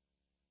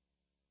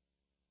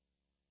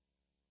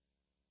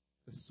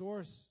 The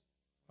source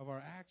of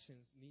our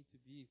actions need to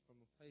be from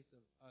a place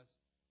of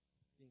us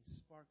being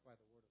sparked by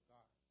the Word of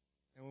God.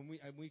 And when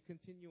we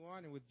continue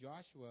on, and with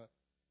Joshua,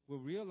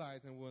 we'll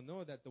realize and we'll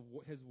know that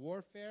his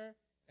warfare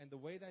and the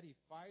way that he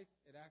fights,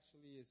 it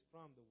actually is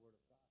from the Word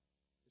of God.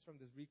 It's from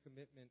this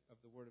recommitment of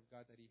the Word of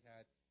God that he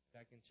had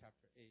back in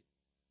chapter 8.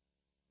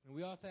 And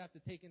we also have to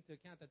take into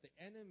account that the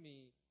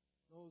enemy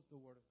knows the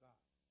Word of God.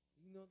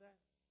 You know that?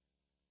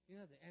 You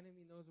know the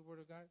enemy knows the Word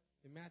of God?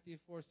 In Matthew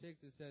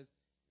 4:6, it says,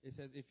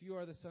 if you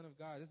are the Son of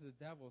God, this is the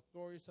devil,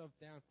 throw yourself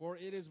down,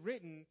 for it is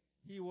written,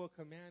 he will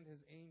command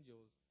his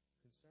angels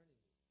concerning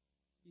you.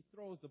 He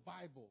throws the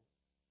Bible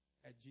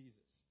at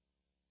Jesus.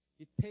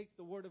 He takes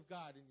the Word of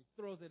God and he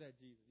throws it at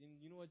Jesus.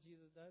 You know what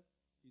Jesus does?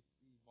 He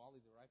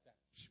volleys it right back.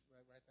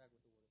 Right back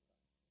with the Word of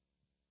God.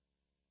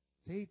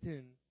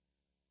 Satan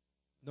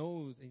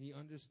knows and he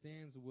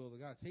understands the will of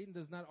God. Satan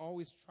does not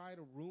always try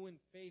to ruin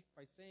faith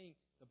by saying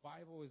the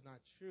Bible is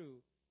not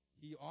true.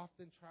 He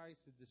often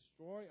tries to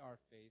destroy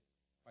our faith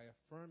by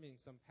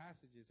affirming some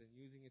passages and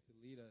using it to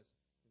lead us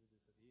into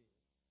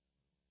disobedience.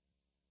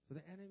 So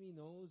the enemy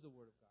knows the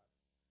Word of God.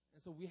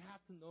 And so we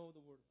have to know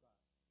the Word of God.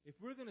 If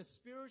we're going to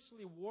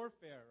spiritually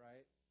warfare,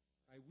 right,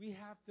 we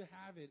have to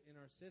have it in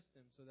our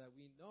system so that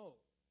we know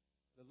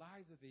the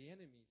lies of the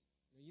enemies.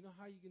 You know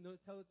how you can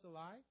tell it's a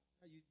lie?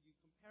 How you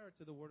compare it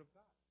to the Word of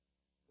God.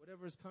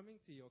 Whatever is coming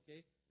to you,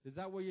 okay? Is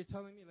that what you're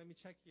telling me? Let me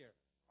check here.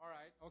 All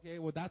right, okay,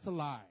 well, that's a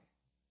lie.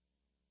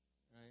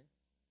 Right?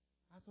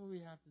 That's what we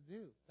have to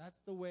do.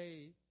 That's the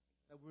way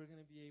that we're going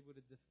to be able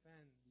to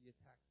defend the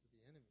attacks of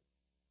the enemy.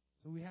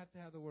 So we have to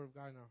have the Word of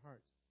God in our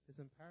hearts. It's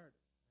imperative.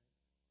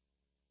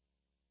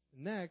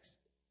 Right? Next,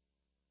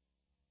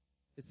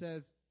 it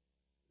says,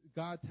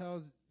 God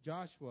tells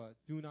Joshua,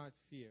 do not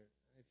fear.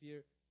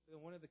 Fear,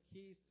 one of the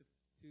keys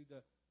to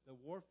the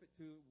warfare,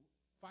 to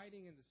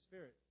fighting in the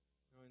spirit,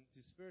 and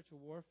to spiritual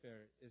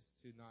warfare, is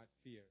to not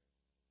fear.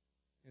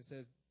 It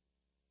says,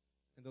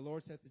 and the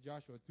Lord said to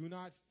Joshua, do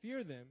not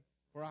fear them,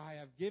 for I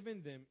have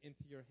given them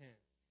into your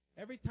hands.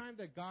 Every time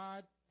that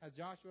God has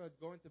Joshua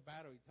go into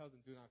battle, he tells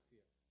him, do not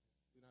fear.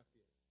 Do not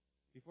fear.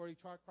 Before he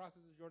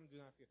crosses the Jordan, do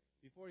not fear.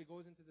 Before he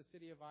goes into the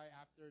city of Ai,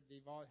 after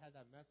they've all had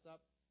that mess up,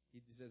 he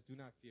says, do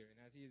not fear.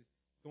 And as he is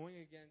going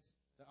against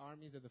the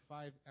armies of the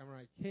 5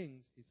 Amorite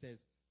kings, he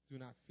says, do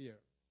not fear.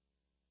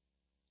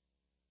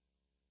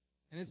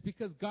 And it's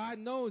because God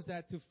knows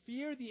that to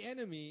fear the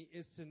enemy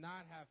is to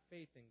not have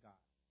faith in God.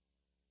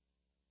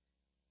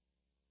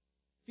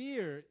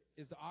 Fear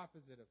is the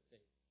opposite of faith.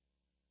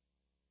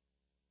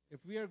 If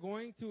we are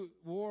going to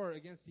war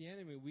against the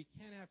enemy, we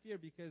can't have fear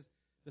because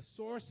the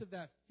source of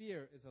that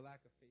fear is a lack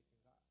of faith in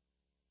God.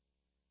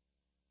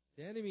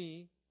 The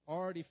enemy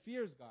already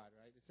fears God,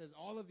 right? It says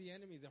all of the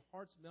enemies, their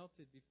hearts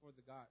melted before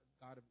the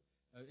God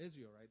of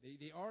Israel, right?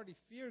 They already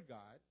fear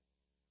God.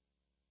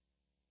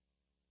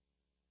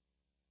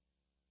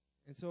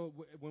 And so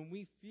when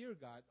we fear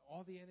God,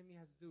 all the enemy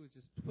has to do is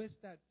just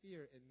twist that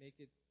fear and make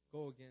it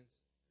go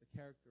against the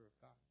character of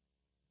God.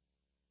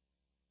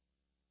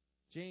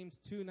 James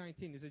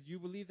 2:19, it says, you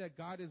believe that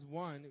God is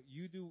one,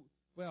 you do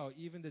well,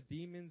 even the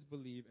demons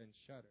believe and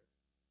shudder.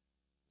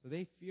 So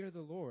they fear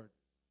the Lord.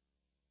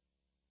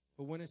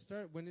 But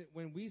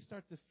when we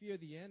start to fear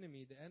the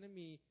enemy,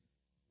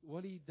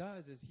 what he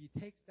does is he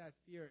takes that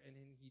fear and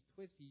then he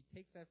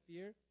takes that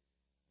fear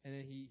and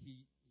then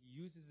he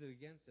uses it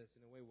against us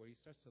in a way where he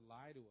starts to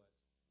lie to us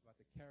about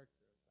the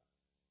character of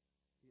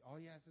God. All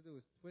he has to do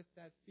is twist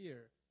that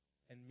fear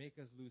and make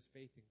us lose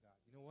faith in God.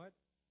 You know what?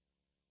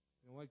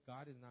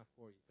 God is not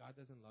for you. God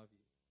doesn't love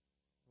you.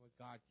 You know what?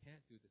 God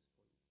can't do this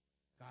for you.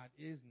 God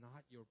is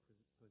not your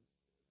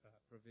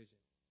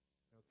provision.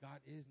 You know,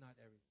 God is not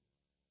everything.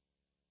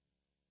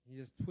 He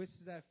just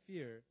twists that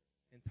fear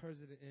and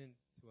turns it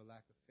into a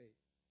lack of faith.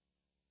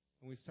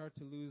 And we start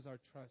to lose our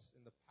trust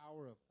in the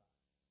power of God.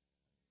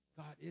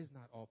 God is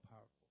not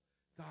all-powerful.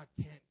 God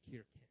can't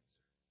cure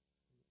cancer.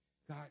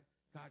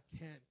 God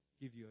can't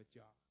give you a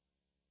job.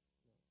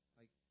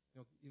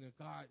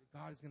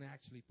 God is going to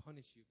actually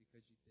punish you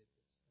because you did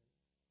this.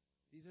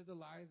 Right? These are the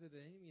lies of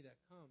the enemy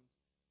that comes,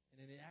 and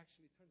then it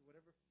actually turns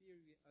whatever fear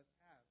we have,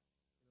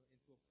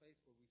 into a place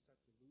where we start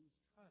to lose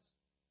trust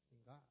in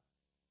God.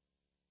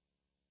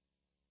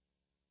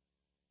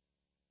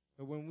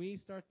 But when we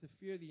start to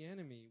fear the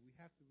enemy, we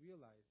have to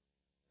realize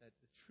that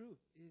the truth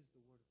is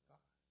the Word of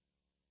God.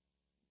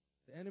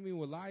 The enemy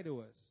will lie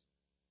to us.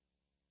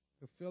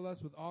 He'll fill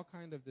us with all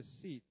kind of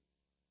deceit.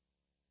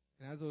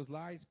 And as those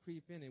lies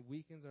creep in, it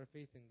weakens our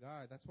faith in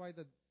God. That's why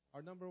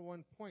our number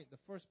one point, the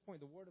first point,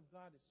 the Word of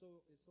God is so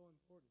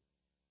important.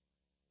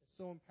 It's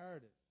so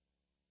imperative.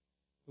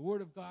 The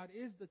Word of God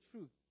is the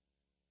truth.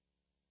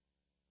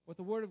 What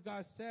the Word of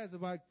God says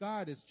about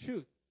God is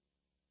truth.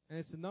 And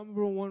it's the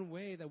number one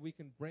way that we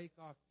can break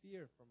off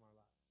fear from our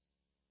lives.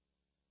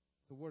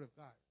 It's the Word of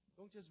God.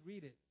 Don't just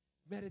read it.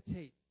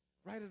 Meditate.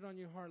 Write it on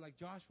your heart like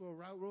Joshua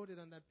wrote it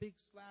on that big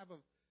slab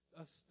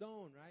of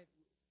stone, right?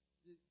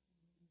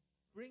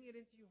 Bring it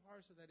into your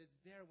heart so that it's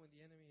there when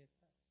the enemy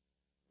attacks.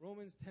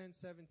 Romans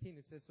 10:17,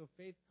 it says, so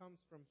faith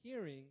comes from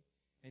hearing,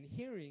 and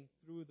hearing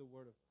through the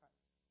Word of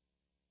Christ.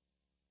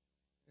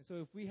 And so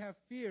if we have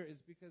fear,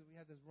 it's because we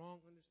have this wrong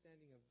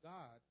understanding of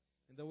God.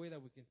 And the way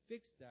that we can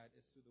fix that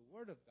is through the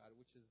Word of God,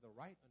 which is the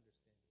right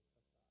understanding of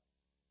God.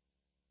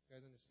 You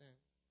guys understand?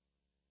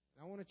 And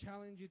I want to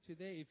challenge you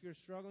today, if you're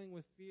struggling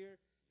with fear,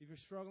 if you're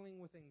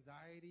struggling with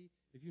anxiety,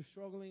 if you're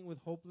struggling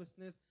with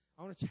hopelessness,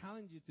 I want to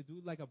challenge you to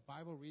do like a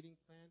Bible reading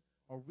plan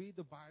or read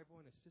the Bible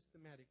in a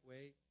systematic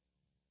way,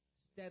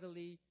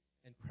 steadily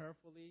and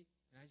prayerfully.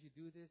 And as you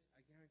do this,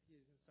 I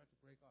guarantee you're going to start to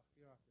break off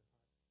fear off your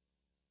heart.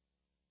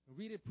 And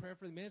read it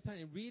prayerfully,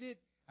 meditate, and read it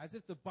as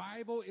if the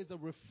Bible is a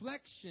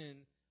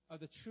reflection of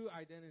the true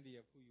identity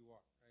of who you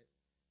are, right?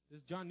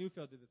 This John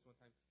Neufeld did this one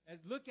time.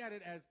 Look at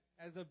it as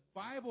the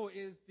Bible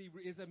is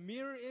a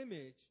mirror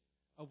image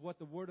of what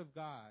the Word of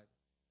God,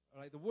 all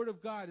right? The Word of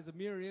God is a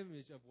mirror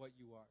image of what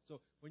you are.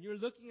 So when you're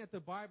looking at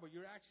the Bible,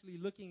 you're actually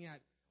looking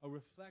at a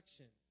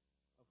reflection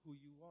of who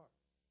you are.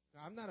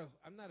 Now, I'm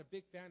not a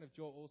big fan of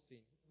Joel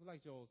Osteen. Who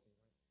likes Joel Osteen,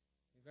 right?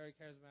 He's very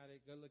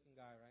charismatic, good-looking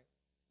guy, right?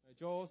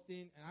 Joel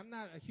Osteen, and I'm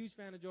not a huge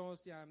fan of Joel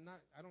Osteen.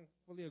 I don't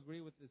fully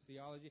agree with his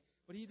theology,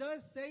 but he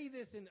does say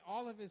this in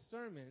all of his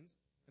sermons,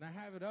 and I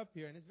have it up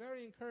here, and it's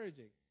very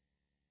encouraging.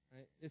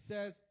 Right? It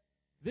says,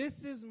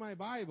 "This is my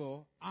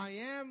Bible. I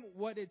am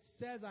what it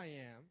says I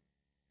am,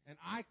 and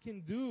I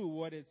can do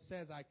what it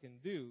says I can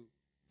do.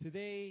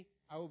 Today,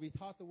 I will be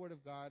taught the Word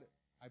of God.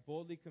 I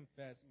boldly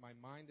confess, my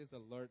mind is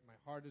alert, my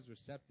heart is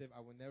receptive. I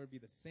will never be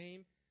the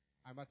same.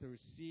 I'm about to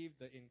receive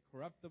the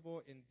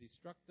incorruptible,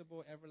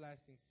 indestructible,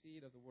 everlasting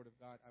seed of the Word of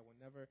God. I will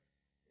never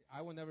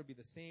be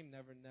the same.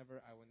 Never,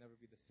 never. I will never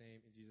be the same.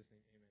 In Jesus'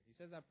 name, amen." He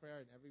says that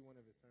prayer in every one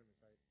of his sermons,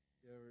 right?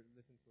 If you ever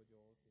listen to a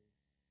Joel Osteen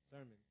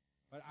sermon.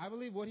 But I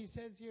believe what he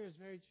says here is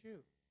very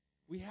true.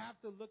 We have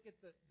to look at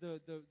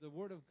the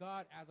Word of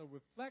God as a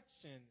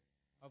reflection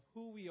of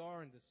who we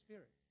are in the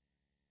Spirit.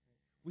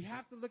 We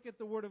have to look at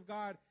the Word of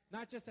God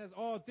not just as,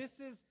 oh, this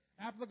is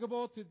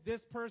applicable to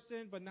this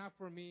person, but not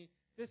for me.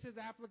 This is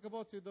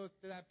applicable to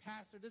that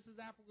pastor. This is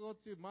applicable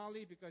to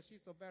Molly because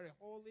she's so very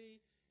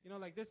holy.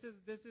 This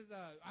is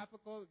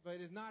applicable, but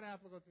it is not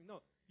applicable to me.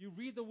 No, you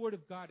read the Word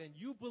of God and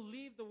you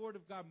believe the Word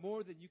of God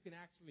more than you can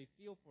actually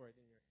feel for it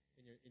in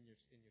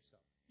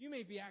yourself. You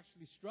may be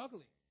actually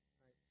struggling.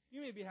 Right?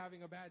 You may be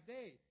having a bad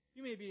day.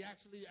 You may be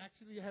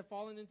actually have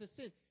fallen into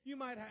sin. You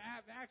might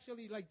have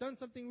actually done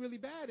something really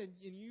bad and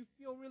you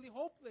feel really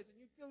hopeless and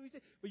you feel really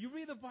sick. But you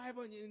read the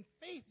Bible and in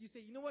faith you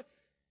say, you know what?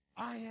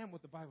 I am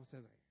what the Bible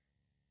says I am.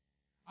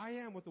 I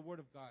am what the Word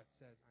of God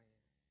says I am.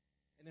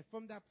 And then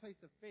from that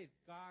place of faith,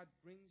 God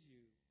brings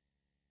you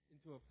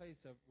into a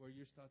place of where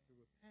you start to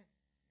repent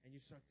and you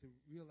start to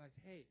realize,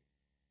 hey,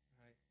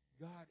 right,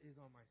 God is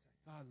on my side.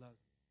 God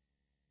loves me.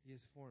 He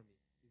is for me.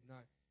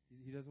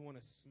 He doesn't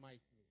want to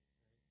smite me.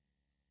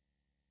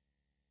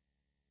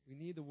 We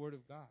need the Word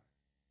of God.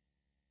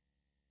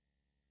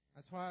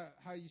 That's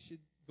how you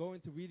should go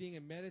into reading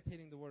and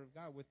meditating the Word of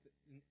God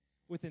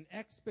with an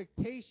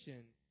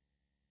expectation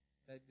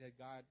that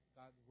God's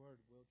Word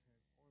will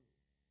transform you.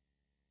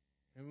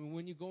 And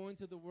when you go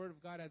into the Word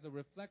of God as a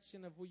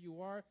reflection of who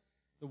you are,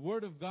 the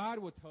Word of God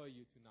will tell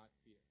you to not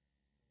fear.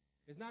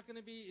 It's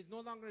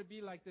no longer going to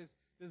be like this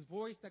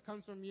voice that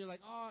comes from you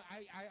like, oh,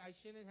 I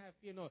shouldn't have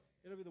fear. No,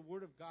 it'll be the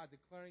Word of God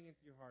declaring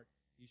into your heart,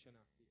 you shall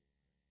not fear.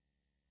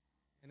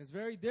 And it's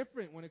very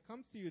different when it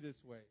comes to you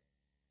this way.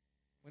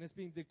 When it's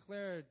being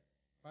declared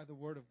by the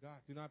Word of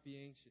God. Do not be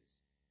anxious.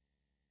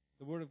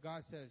 The Word of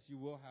God says you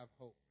will have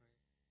hope.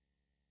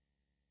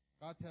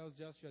 Right? God tells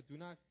Joshua, do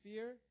not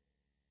fear.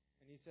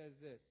 And he says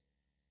this.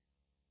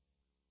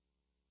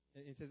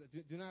 He says,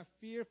 do not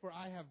fear, for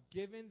I have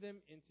given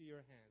them into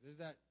your hands. There's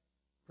that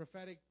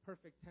prophetic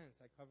perfect tense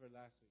I covered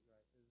last week.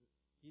 Right?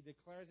 He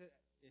declares it.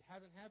 It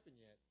hasn't happened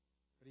yet.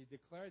 But he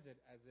declares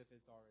it as if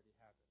it's already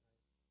happened.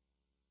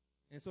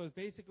 And so it's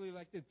basically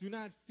like this. Do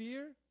not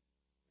fear,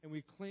 and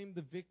we claim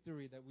the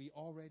victory that we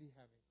already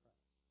have in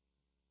Christ.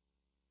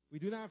 We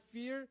do not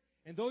fear,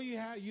 and though you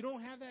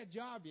don't have that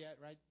job yet,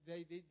 right?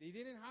 They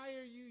didn't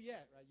hire you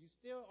yet, right? You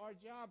still are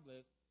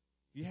jobless.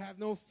 You have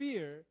no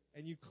fear,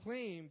 and you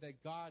claim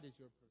that God is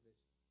your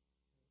provision.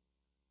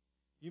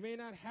 You may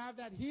not have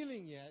that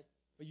healing yet,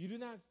 but you do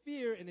not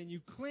fear, and then you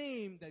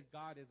claim that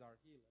God is our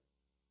healer.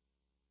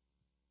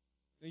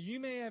 Now, you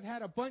may have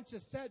had a bunch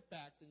of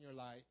setbacks in your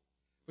life,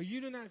 but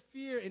you do not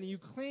fear, and you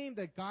claim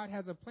that God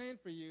has a plan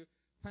for you,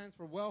 plans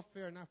for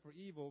welfare, not for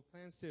evil,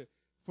 plans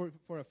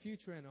for a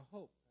future and a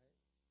hope.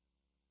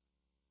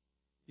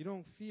 Right? You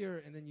don't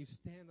fear, and then you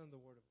stand on the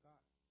Word of God.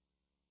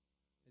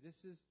 And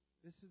this is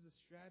the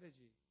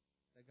strategy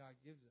that God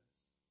gives us.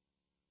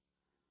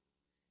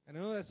 And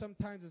I know that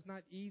sometimes it's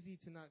not easy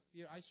to not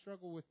fear. I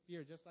struggle with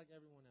fear just like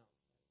everyone else.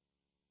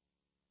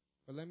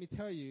 Right? But let me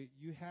tell you,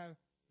 you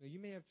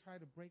may have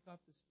tried to break off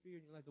this fear,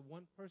 and you're like, the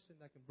one person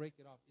that can break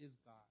it off is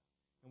God.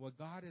 And what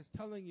God is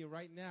telling you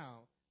right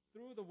now,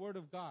 through the Word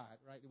of God,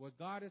 right? What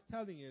God is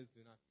telling you is,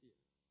 do not fear.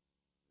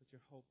 Put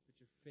your hope, put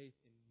your faith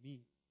in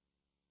me.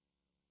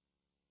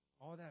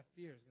 All that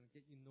fear is going to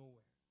get you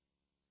nowhere.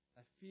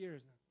 That fear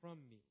is not from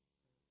me.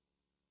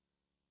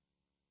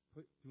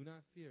 Do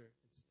not fear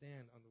and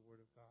stand on the Word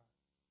of God.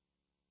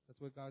 That's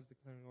what God's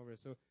declaring over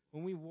us. So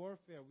when we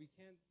warfare, we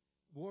can't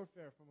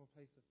warfare from a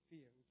place of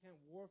fear. We can't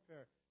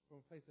warfare from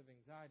a place of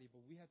anxiety,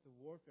 but we have to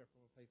warfare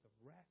from a place of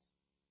rest.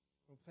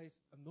 From a place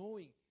of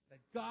knowing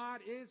that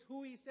God is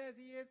who He says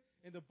He is,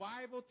 and the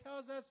Bible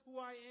tells us who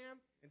I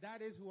am, and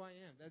that is who I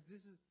am. That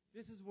this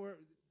is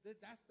where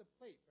that's the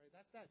place, right?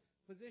 That's that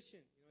position.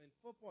 In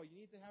football, you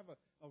need to have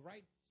a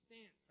right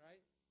stance,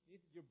 right?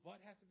 Your butt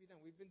has to be down.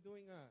 We've been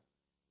doing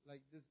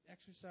this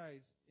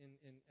exercise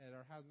at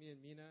our house, me and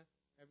Mina,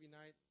 every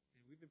night, and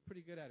we've been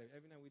pretty good at it.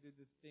 Every night we do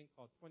this thing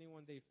called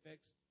 21-Day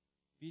Fix.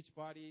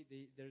 Beachbody.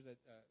 There's a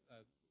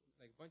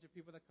bunch of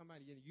people that come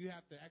out. You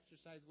have to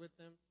exercise with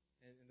them.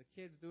 And the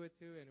kids do it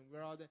too, and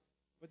we're all there.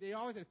 But they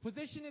always say,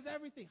 position is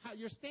everything.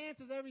 Your stance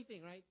is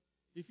everything, right?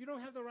 If you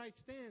don't have the right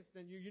stance,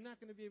 then you're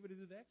not going to be able to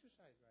do the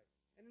exercise right.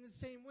 And in the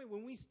same way,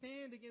 when we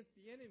stand against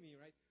the enemy,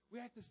 right, we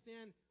have to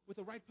stand with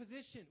the right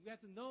position. We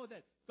have to know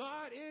that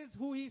God is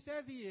who He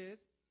says He is,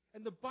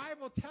 And the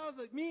Bible tells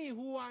me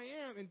who I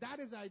am, and that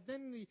is the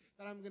identity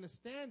that I'm going to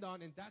stand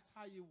on, and that's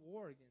how you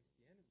war against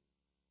the enemy.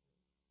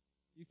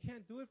 You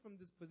can't do it from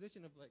this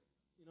position of like,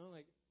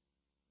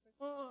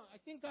 oh, I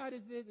think God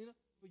is this,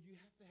 but you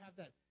have to have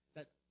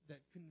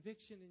that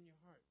conviction in your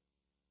heart.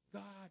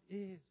 God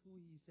is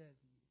who He says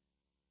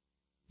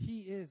He is.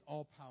 He is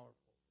all powerful.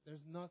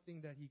 There's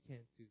nothing that He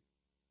can't do.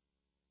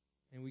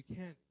 And we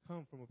can't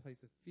come from a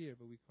place of fear,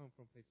 but we come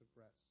from a place of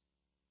rest.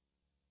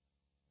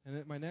 And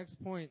at my next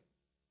point,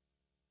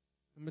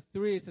 number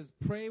 3, it says,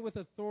 pray with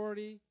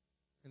authority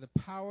and the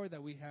power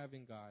that we have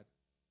in God.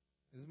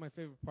 This is my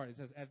favorite part. It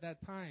says, at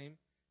that time,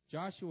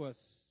 Joshua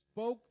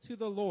spoke to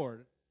the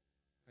Lord.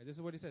 Right, this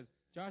is what he says.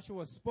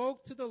 Joshua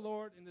spoke to the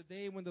Lord in the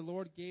day when the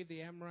Lord gave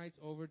the Amorites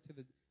over to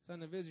the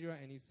son of Israel,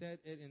 and he said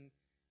it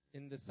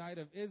in the sight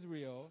of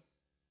Israel.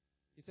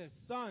 He says,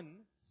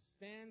 sun,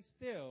 stand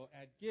still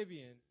at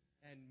Gibeon,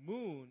 and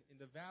moon in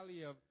the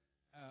valley of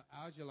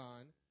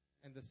Ajalon.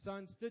 And the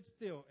sun stood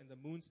still, and the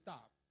moon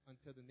stopped,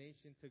 until the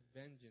nation took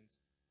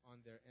vengeance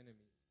on their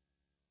enemies.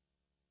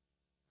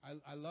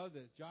 I love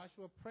this.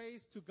 Joshua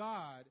prays to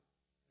God,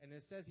 and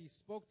it says he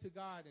spoke to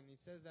God, and he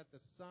says that the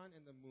sun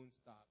and the moon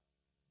stopped.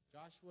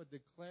 Joshua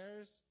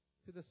declares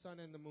to the sun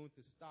and the moon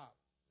to stop,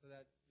 so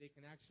that they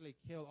can actually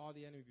kill all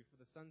the enemy before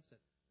the sunset.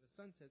 The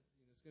sunset,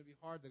 it's going to be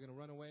hard. They're going to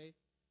run away.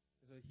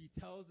 And so he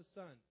tells the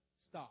sun,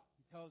 stop.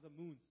 He tells the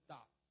moon,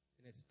 stop.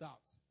 And it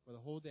stops for the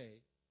whole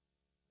day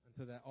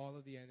until that all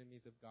of the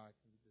enemies of God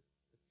can be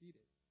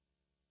defeated.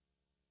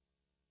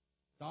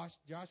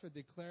 Joshua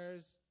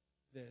declares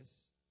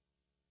this.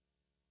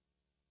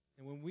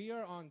 And when we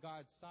are on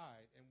God's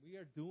side and we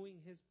are doing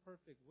His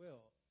perfect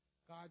will,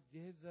 God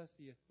gives us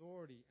the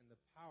authority and the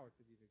power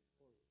to be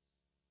victorious.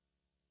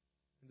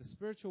 In the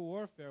spiritual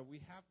warfare, we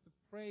have to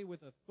pray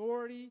with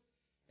authority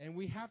and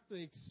we have to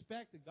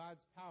expect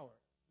God's power.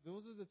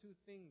 Those are the two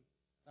things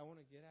I want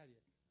to get at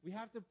here. We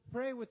have to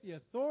pray with the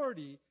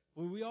authority,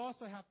 but we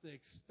also have to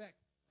expect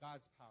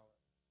God's power.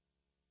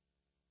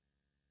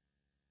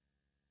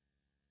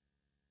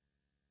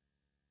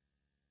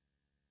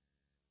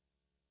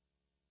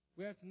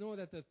 We have to know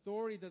that the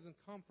authority doesn't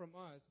come from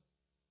us.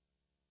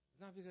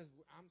 It's not because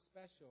I'm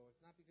special.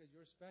 It's not because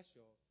you're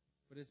special.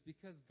 But it's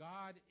because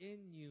God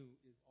in you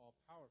is all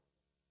powerful.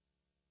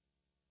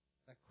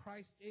 That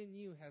Christ in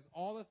you has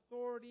all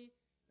authority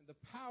and the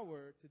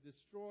power to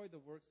destroy the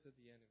works of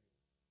the enemy.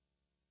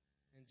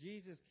 And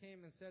Jesus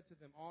came and said to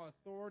them, all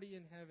authority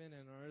in heaven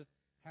and earth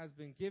has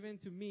been given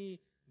to me.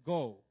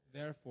 Go,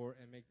 therefore,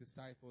 and make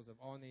disciples of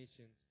all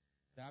nations,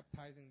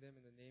 baptizing them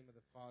in the name of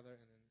the Father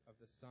and of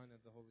the Son and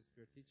of the Holy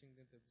Spirit, teaching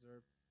them to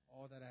observe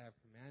all that I have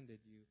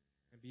commanded you.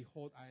 And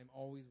behold, I am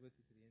always with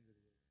you to the end of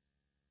the age.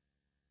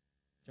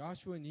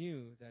 Joshua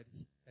knew that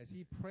as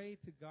he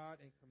prayed to God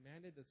and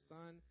commanded the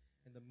sun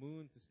and the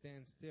moon to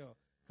stand still,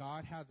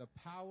 God had the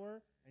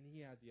power and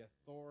He had the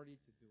authority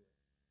to do it.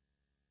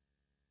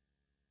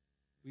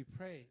 We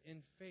pray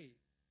in faith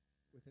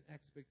with an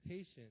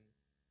expectation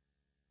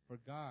for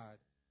God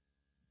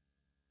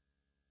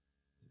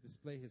to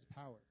display His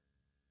power.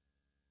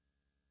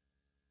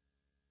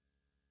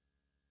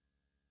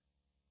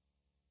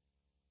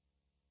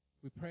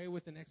 We pray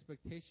with an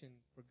expectation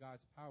for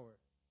God's power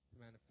to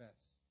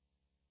manifest.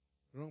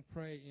 We don't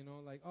pray,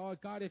 like, oh,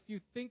 God, if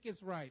you think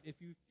it's right,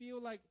 if you feel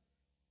like,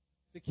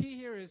 the key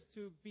here is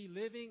to be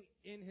living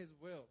in His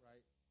will,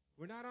 right?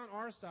 We're not on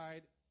our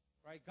side,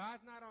 right?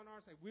 God's not on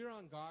our side. We're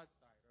on God's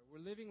side, right?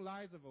 We're living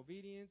lives of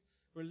obedience.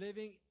 We're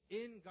living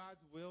in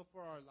God's will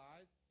for our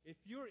lives. If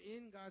you're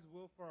in God's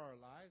will for our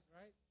lives,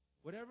 right,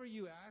 whatever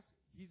you ask,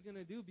 He's going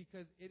to do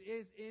because it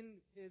is in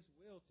His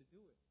will to do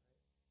it.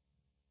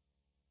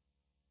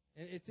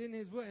 And it's in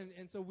His will.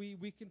 And so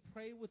we can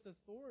pray with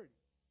authority.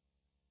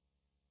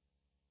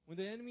 When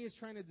the enemy is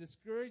trying to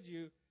discourage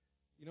you,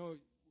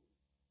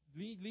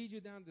 lead you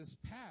down this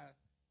path,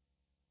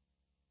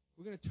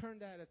 we're going to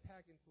turn that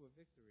attack into a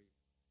victory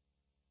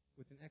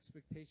with an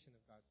expectation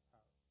of God's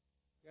power.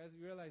 You guys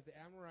realize the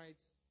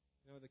Amorites,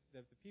 the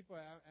people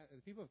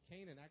of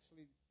Canaan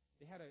actually,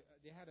 they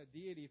had a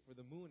deity for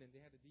the moon and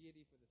they had a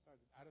deity for the stars.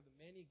 Out of the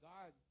many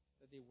gods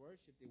that they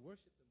worshiped the moon, they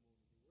worshiped the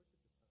sun.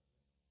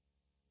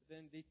 But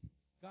then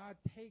God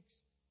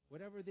takes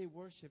whatever they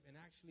worship and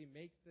actually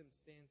makes them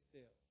stand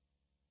still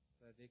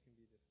so that they can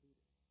be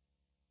defeated.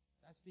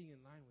 That's being in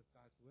line with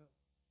God's will.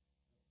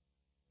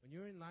 When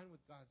you're in line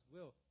with God's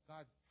will,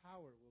 God's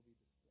power will be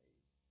displayed.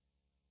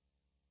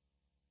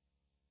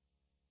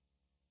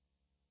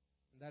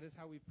 And that is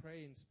how we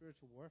pray in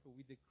spiritual warfare.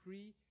 We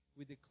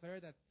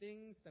declare that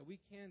things that we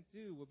can't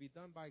do will be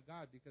done by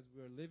God because we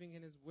are living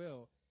in His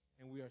will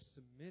and we are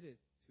submitted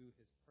to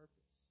His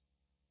purpose.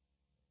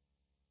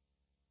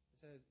 It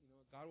says,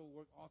 God will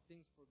work all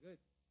things for good.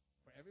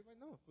 For everybody?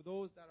 No. For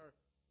those that are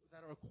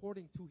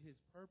according to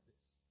His purpose.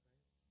 Right?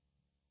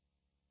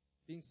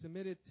 Being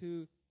submitted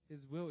to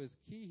His will is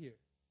key here.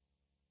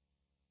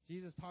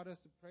 Jesus taught us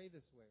to pray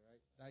this way,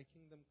 right? Thy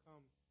kingdom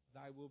come,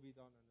 Thy will be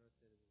done on earth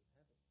as it is in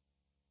heaven.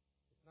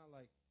 It's not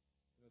like,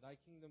 Thy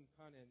kingdom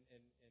come and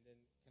then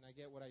can I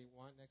get what I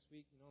want next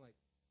week?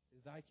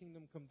 is thy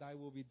kingdom come, thy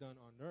will be done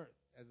on earth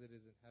as it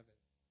is in heaven.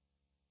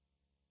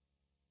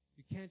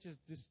 You can't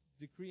just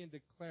decree and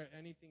declare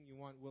anything you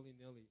want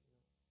willy-nilly.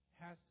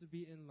 It has to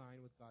be in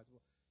line with God's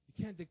will.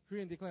 You can't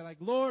decree and declare like,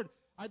 Lord,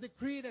 I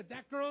decree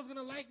that girl's going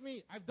to like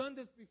me. I've done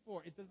this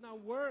before. It does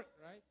not work,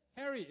 right?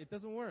 Harry, it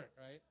doesn't work,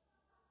 right?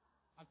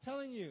 I'm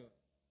telling you,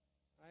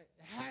 right?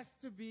 It has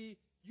to be,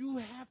 you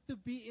have to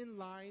be in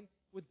line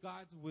with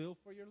God's will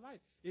for your life.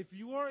 If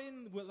you are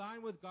in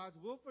line with God's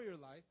will for your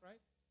life,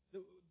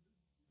 right?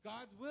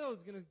 God's will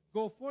is going to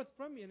go forth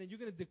from you, and then you're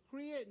going to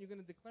decree it, and you're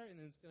going to declare it, and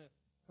then it's going to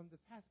come to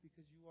pass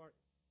because you are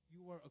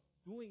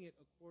doing it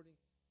according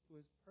to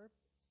His purpose.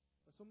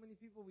 But so many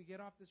people, we get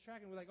off this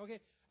track, and we're like, okay,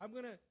 I'm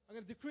gonna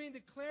decree and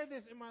declare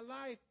this in my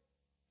life,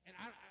 and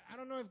I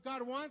don't know if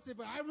God wants it,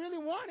 but I really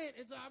want it,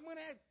 and so I'm gonna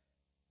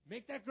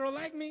make that girl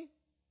like me,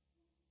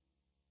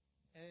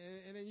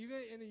 and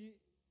then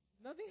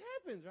nothing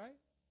happens, right?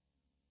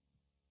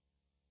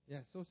 Yeah,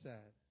 so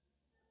sad.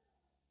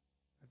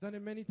 I've done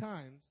it many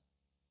times,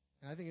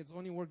 and I think it's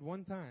only worked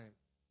one time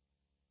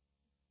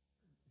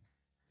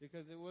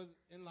because it was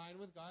in line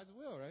with God's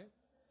will, right?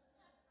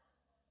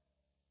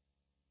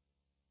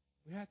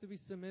 We have to be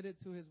submitted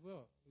to His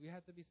will. We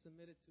have to be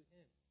submitted to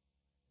Him.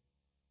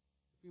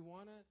 If we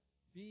want to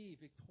be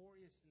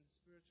victorious in the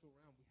spiritual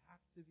realm, we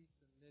have to be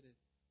submitted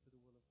to the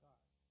will of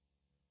God.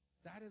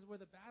 That is where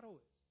the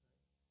battle is.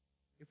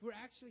 Right? If we're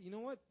actually, you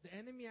know what? The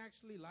enemy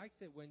actually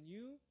likes it when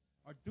you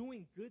are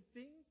doing good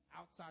things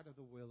outside of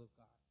the will of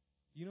God.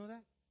 You know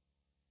that?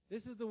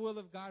 This is the will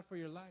of God for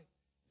your life.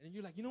 And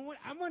you're like, you know what?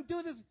 I'm going to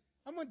do this.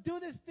 I'm going to do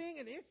this thing,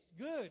 and it's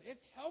good.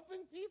 It's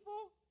helping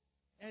people.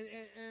 And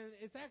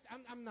it's actually,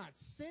 I'm not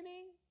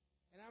sinning,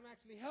 and I'm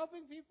actually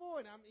helping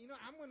people, and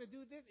I'm going to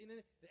do this. And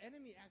the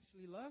enemy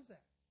actually loves that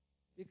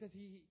because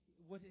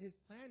what his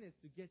plan is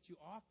to get you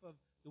off of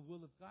the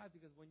will of God,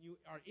 because when you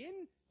are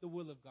in the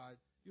will of God,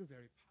 you're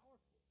very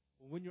powerful.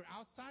 But when you're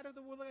outside of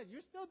the will of God,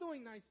 you're still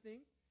doing nice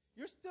things.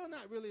 You're still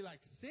not really like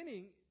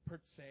sinning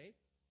per se.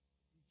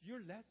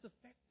 You're less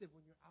effective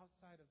when you're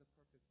outside of the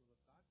perfect will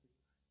of God for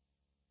you.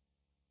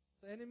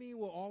 So the enemy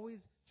will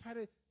always try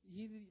to,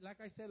 like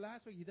I said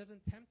last week, he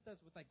doesn't tempt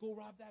us with like, go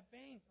rob that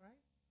bank, right?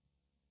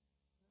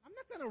 I'm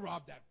not going to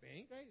rob that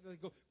bank, right?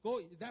 Like,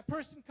 go, that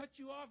person cut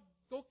you off,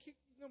 go kick,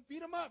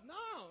 beat him up.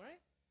 No, right?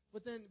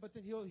 But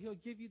then he'll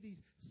give you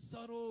these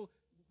subtle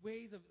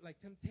ways of like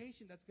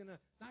temptation that's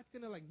not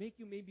gonna like make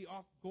you maybe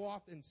go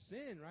off and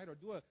sin, right? Or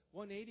do a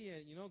 180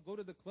 and, go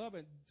to the club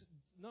and,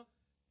 no.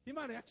 He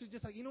might actually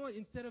just like, you know what,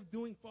 instead of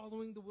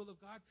following the will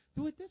of God,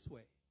 do it this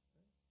way.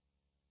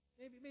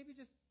 Right? Maybe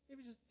just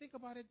think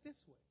about it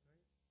this way,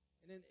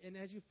 right? And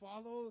as you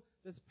follow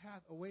this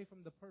path away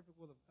from the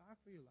perfect will of God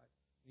for your life,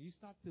 you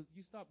stop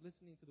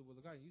listening to the will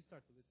of God, and you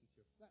start to listen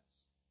to your flesh.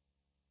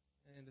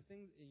 And the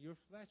things in your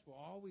flesh will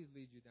always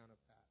lead you down a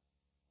path,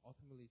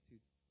 ultimately to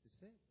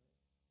sin.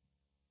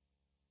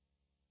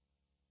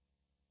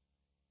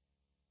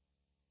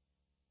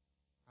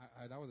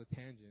 Right? That was a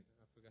tangent.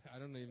 I forgot. I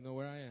don't even know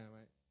where I am,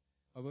 right?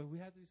 But we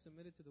have to be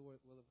submitted to the will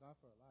of God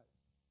for our lives.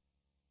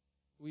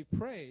 We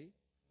pray.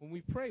 When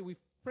we pray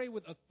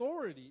with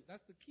authority.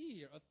 That's the key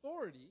here.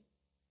 Authority.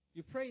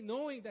 You pray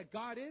knowing that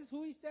God is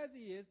who He says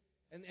He is,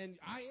 and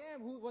I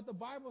am what the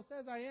Bible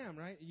says I am,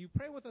 right? You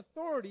pray with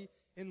authority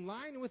in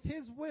line with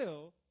His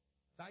will.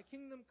 Thy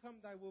kingdom come,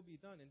 thy will be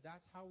done. And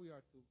that's how we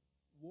are to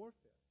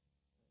warfare.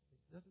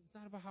 It's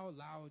not about how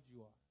loud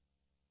you are.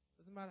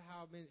 It doesn't matter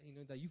how many,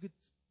 that you could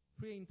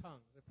pray in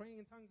tongues. Praying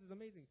in tongues is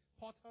amazing.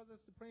 Paul tells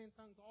us to pray in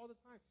tongues all the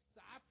time. So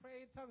I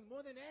pray in tongues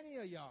more than any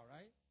of y'all,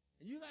 right?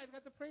 And you guys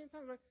got to pray in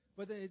tongues, right?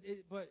 But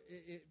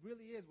it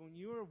really is when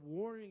you're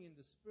warring in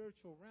the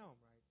spiritual realm,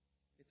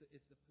 right?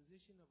 It's the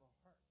position of our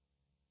heart.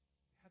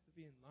 We have to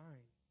be in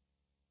line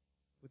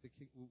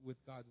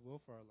with God's will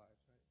for our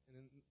lives,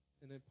 right?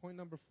 And then point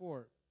number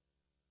 4,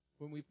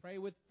 when we pray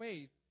with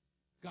faith,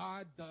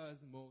 God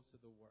does most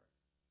of the work.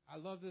 I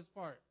love this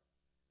part.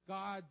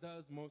 God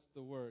does most of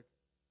the work,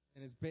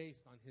 and it's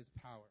based on His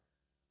power.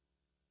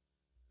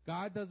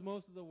 God does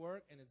most of the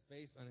work, and it's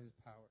based on His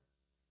power.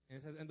 And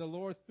it says, and the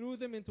Lord threw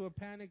them into a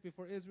panic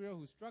before Israel,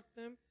 who struck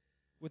them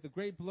with a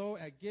great blow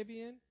at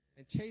Gibeon,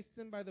 and chased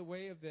them by the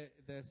way of the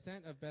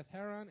ascent of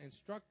Beth-Horon, and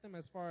struck them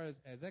as far as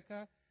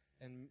Azekah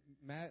and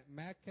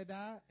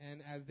Makkedah.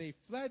 And as they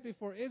fled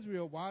before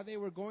Israel, while they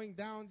were going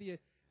down the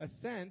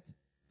ascent,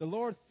 the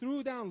Lord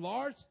threw down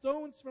large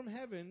stones from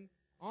heaven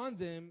on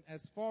them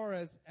as far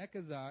as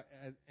Ekazah,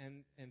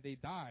 and they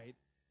died.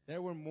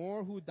 There were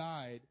more who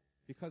died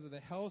because of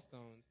the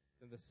hailstones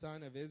than the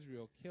son of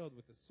Israel killed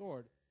with the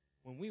sword.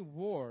 When we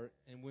war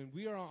and when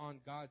we are on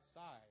God's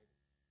side,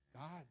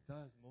 God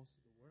does most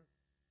of the work.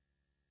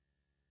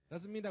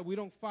 Doesn't mean that we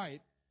don't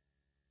fight.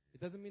 It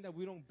doesn't mean that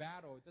we don't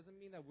battle. It doesn't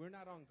mean that we're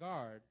not on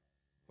guard.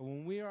 But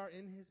when we are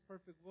in His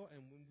perfect will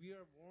and when we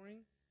are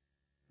warring,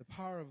 the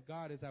power of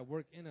God is at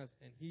work in us,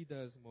 and He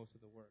does most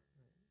of the work.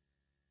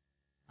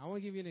 I want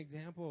to give you an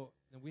example.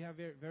 And we have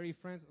very, very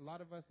friends. A lot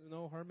of us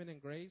know Herman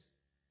and Grace.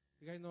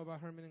 You guys know about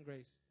Herman and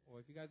Grace? Or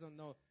if you guys don't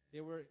know,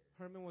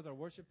 Herman was our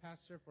worship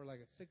pastor for like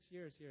 6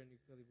 years here in New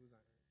Philly,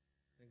 Busan.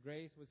 And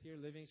Grace was here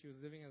living. She was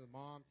living as a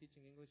mom,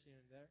 teaching English here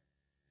and there.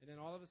 And then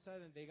all of a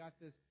sudden, they got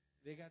this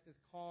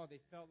call.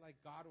 They felt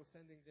like God was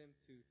sending them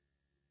to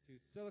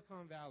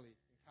Silicon Valley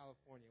in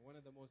California.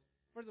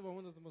 First of all,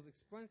 one of the most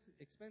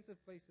expensive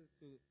places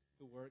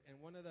to work,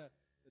 and one of the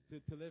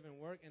to live and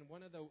work, and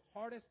one of the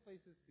hardest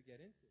places to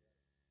get into.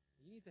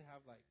 You need to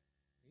have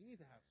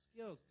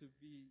skills to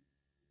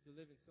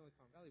live in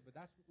Silicon Valley. But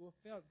that's what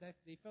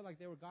they felt like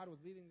God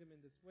was leading them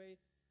in this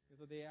way, and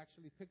so they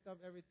actually picked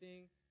up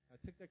everything,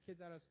 took their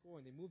kids out of school,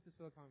 and they moved to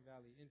Silicon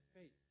Valley in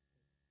faith.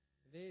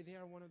 They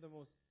are one of the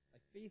most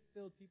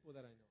faith-filled people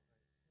that I know.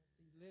 Right?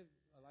 They live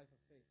a life of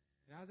faith.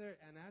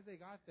 And as they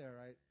got there,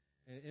 right,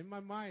 and in my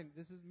mind,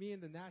 this is me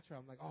in the natural.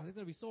 I'm like, oh, it's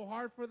gonna be so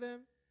hard for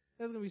them.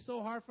 It's gonna be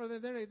so hard for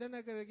them. They're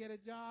not gonna get a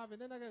job, and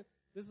they're not gonna.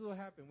 This is what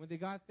happened when they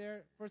got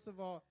there. First of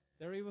all,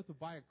 they were able to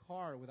buy a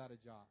car without a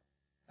job.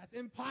 That's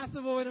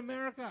impossible in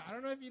America. I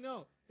don't know if you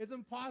know. It's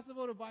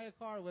impossible to buy a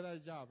car without a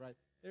job, right?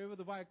 They're able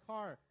to buy a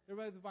car. They're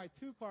able to buy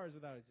 2 cars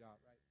without a job,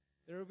 right?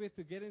 They're able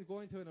to go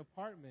into an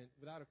apartment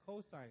without a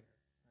cosigner, right?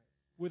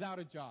 Without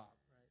a job,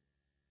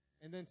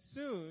 right? And then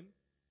soon,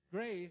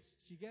 Grace,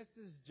 she gets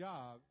this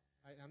job.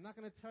 Right? I'm not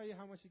going to tell you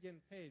how much she's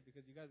getting paid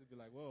because you guys would be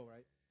like, whoa,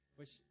 right?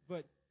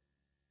 But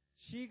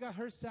she got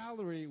her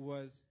salary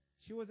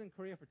she was in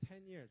Korea for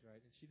 10 years, right?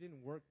 And she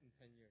didn't work in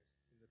 10 years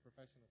in the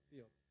professional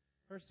field.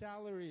 Her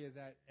salary is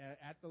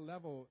at the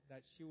level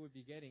that she would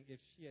be getting if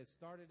she had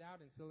started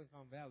out in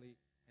Silicon Valley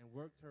and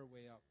worked her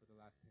way up for the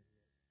last 10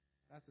 years.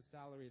 That's the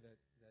salary that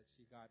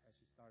she got as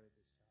she started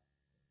this job.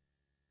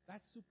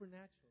 That's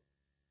supernatural.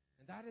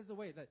 And that is the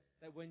way that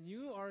when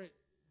you are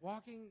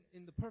walking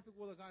in the perfect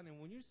will of God, and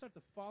when you start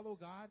to follow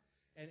God,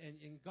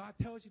 and God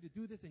tells you to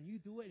do this, and you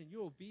do it, and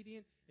you're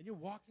obedient, and you're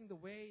walking the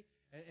way,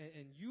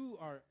 and you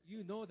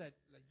know that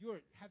like you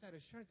have that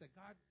assurance that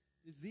God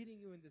is leading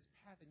you in this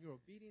path, and you're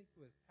obedient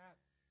to His path,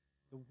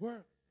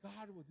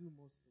 God will do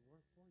most of the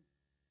work for you.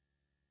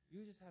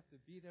 You just have to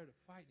be there to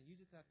fight, and you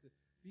just have to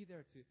be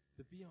there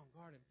to be on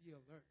guard and be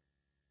alert,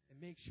 and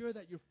make sure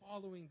that you're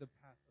following the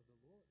path of the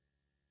Lord.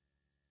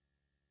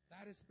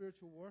 That is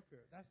spiritual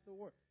warfare. That's the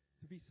war.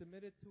 To be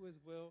submitted to His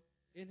will,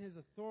 in His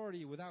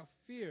authority, without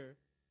fear.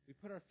 We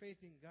put our faith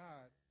in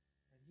God,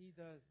 and He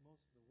does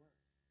most of the work.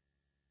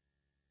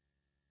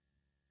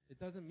 It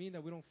doesn't mean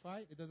that we don't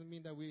fight. It doesn't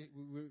mean that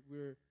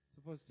we're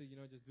supposed to,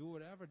 just do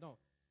whatever. No.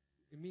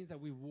 It means that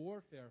we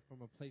warfare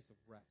from a place of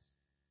rest.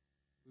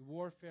 We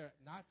warfare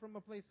not from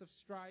a place of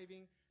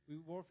striving. We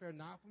warfare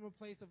not from a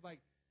place of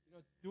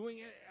doing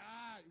it.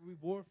 We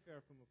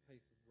warfare from a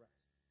place of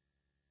rest.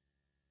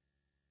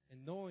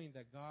 And knowing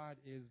that God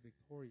is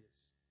victorious.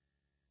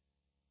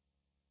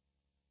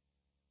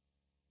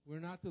 We're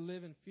not to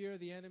live in fear of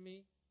the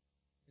enemy,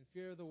 in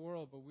fear of the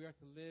world, but we are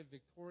to live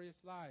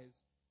victorious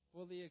lives,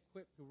 fully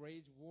equipped to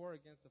wage war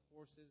against the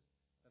forces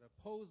that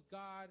oppose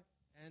God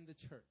and the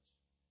church.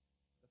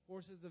 The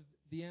forces of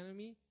the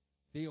enemy,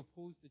 they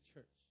oppose the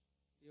church.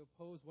 They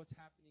oppose what's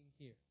happening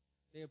here.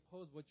 They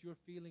oppose what you're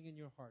feeling in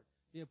your heart.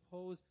 They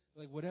oppose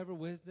whatever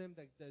wisdom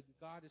that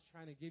God is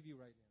trying to give you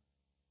right now.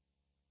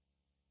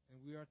 And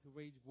we are to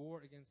wage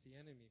war against the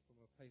enemy from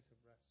a place of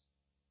rest.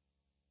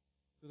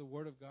 Through the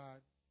Word of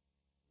God,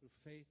 through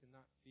faith and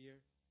not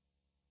fear,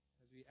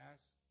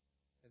 as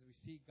we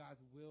seek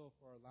God's will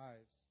for our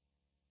lives,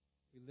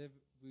 we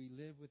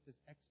live with this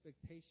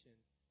expectation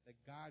that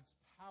God's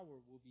power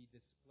will be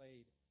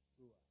displayed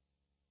through us.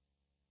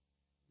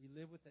 We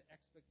live with the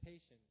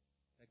expectation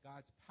that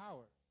God's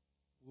power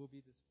will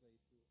be displayed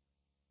through us.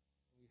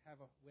 And we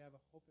have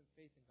a hope and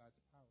faith in God's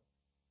power.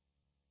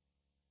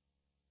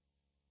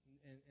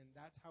 And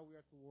that's how we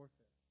are to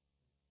warfare.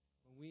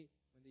 When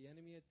the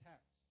enemy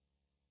attacks,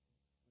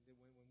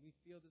 when we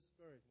feel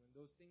discouraged, when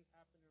those things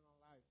happen in our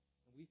lives,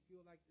 and we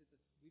feel like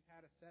we've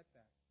had a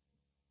setback,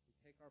 we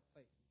take our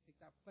place. We take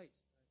that place,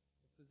 right?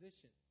 The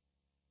position,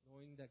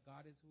 knowing that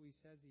God is who He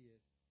says He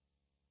is,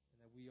 and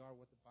that we are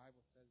what the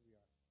Bible says we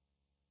are.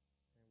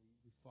 And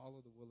we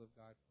follow the will of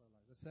God for our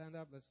lives. Let's stand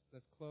up.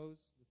 Let's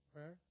close with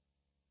prayer.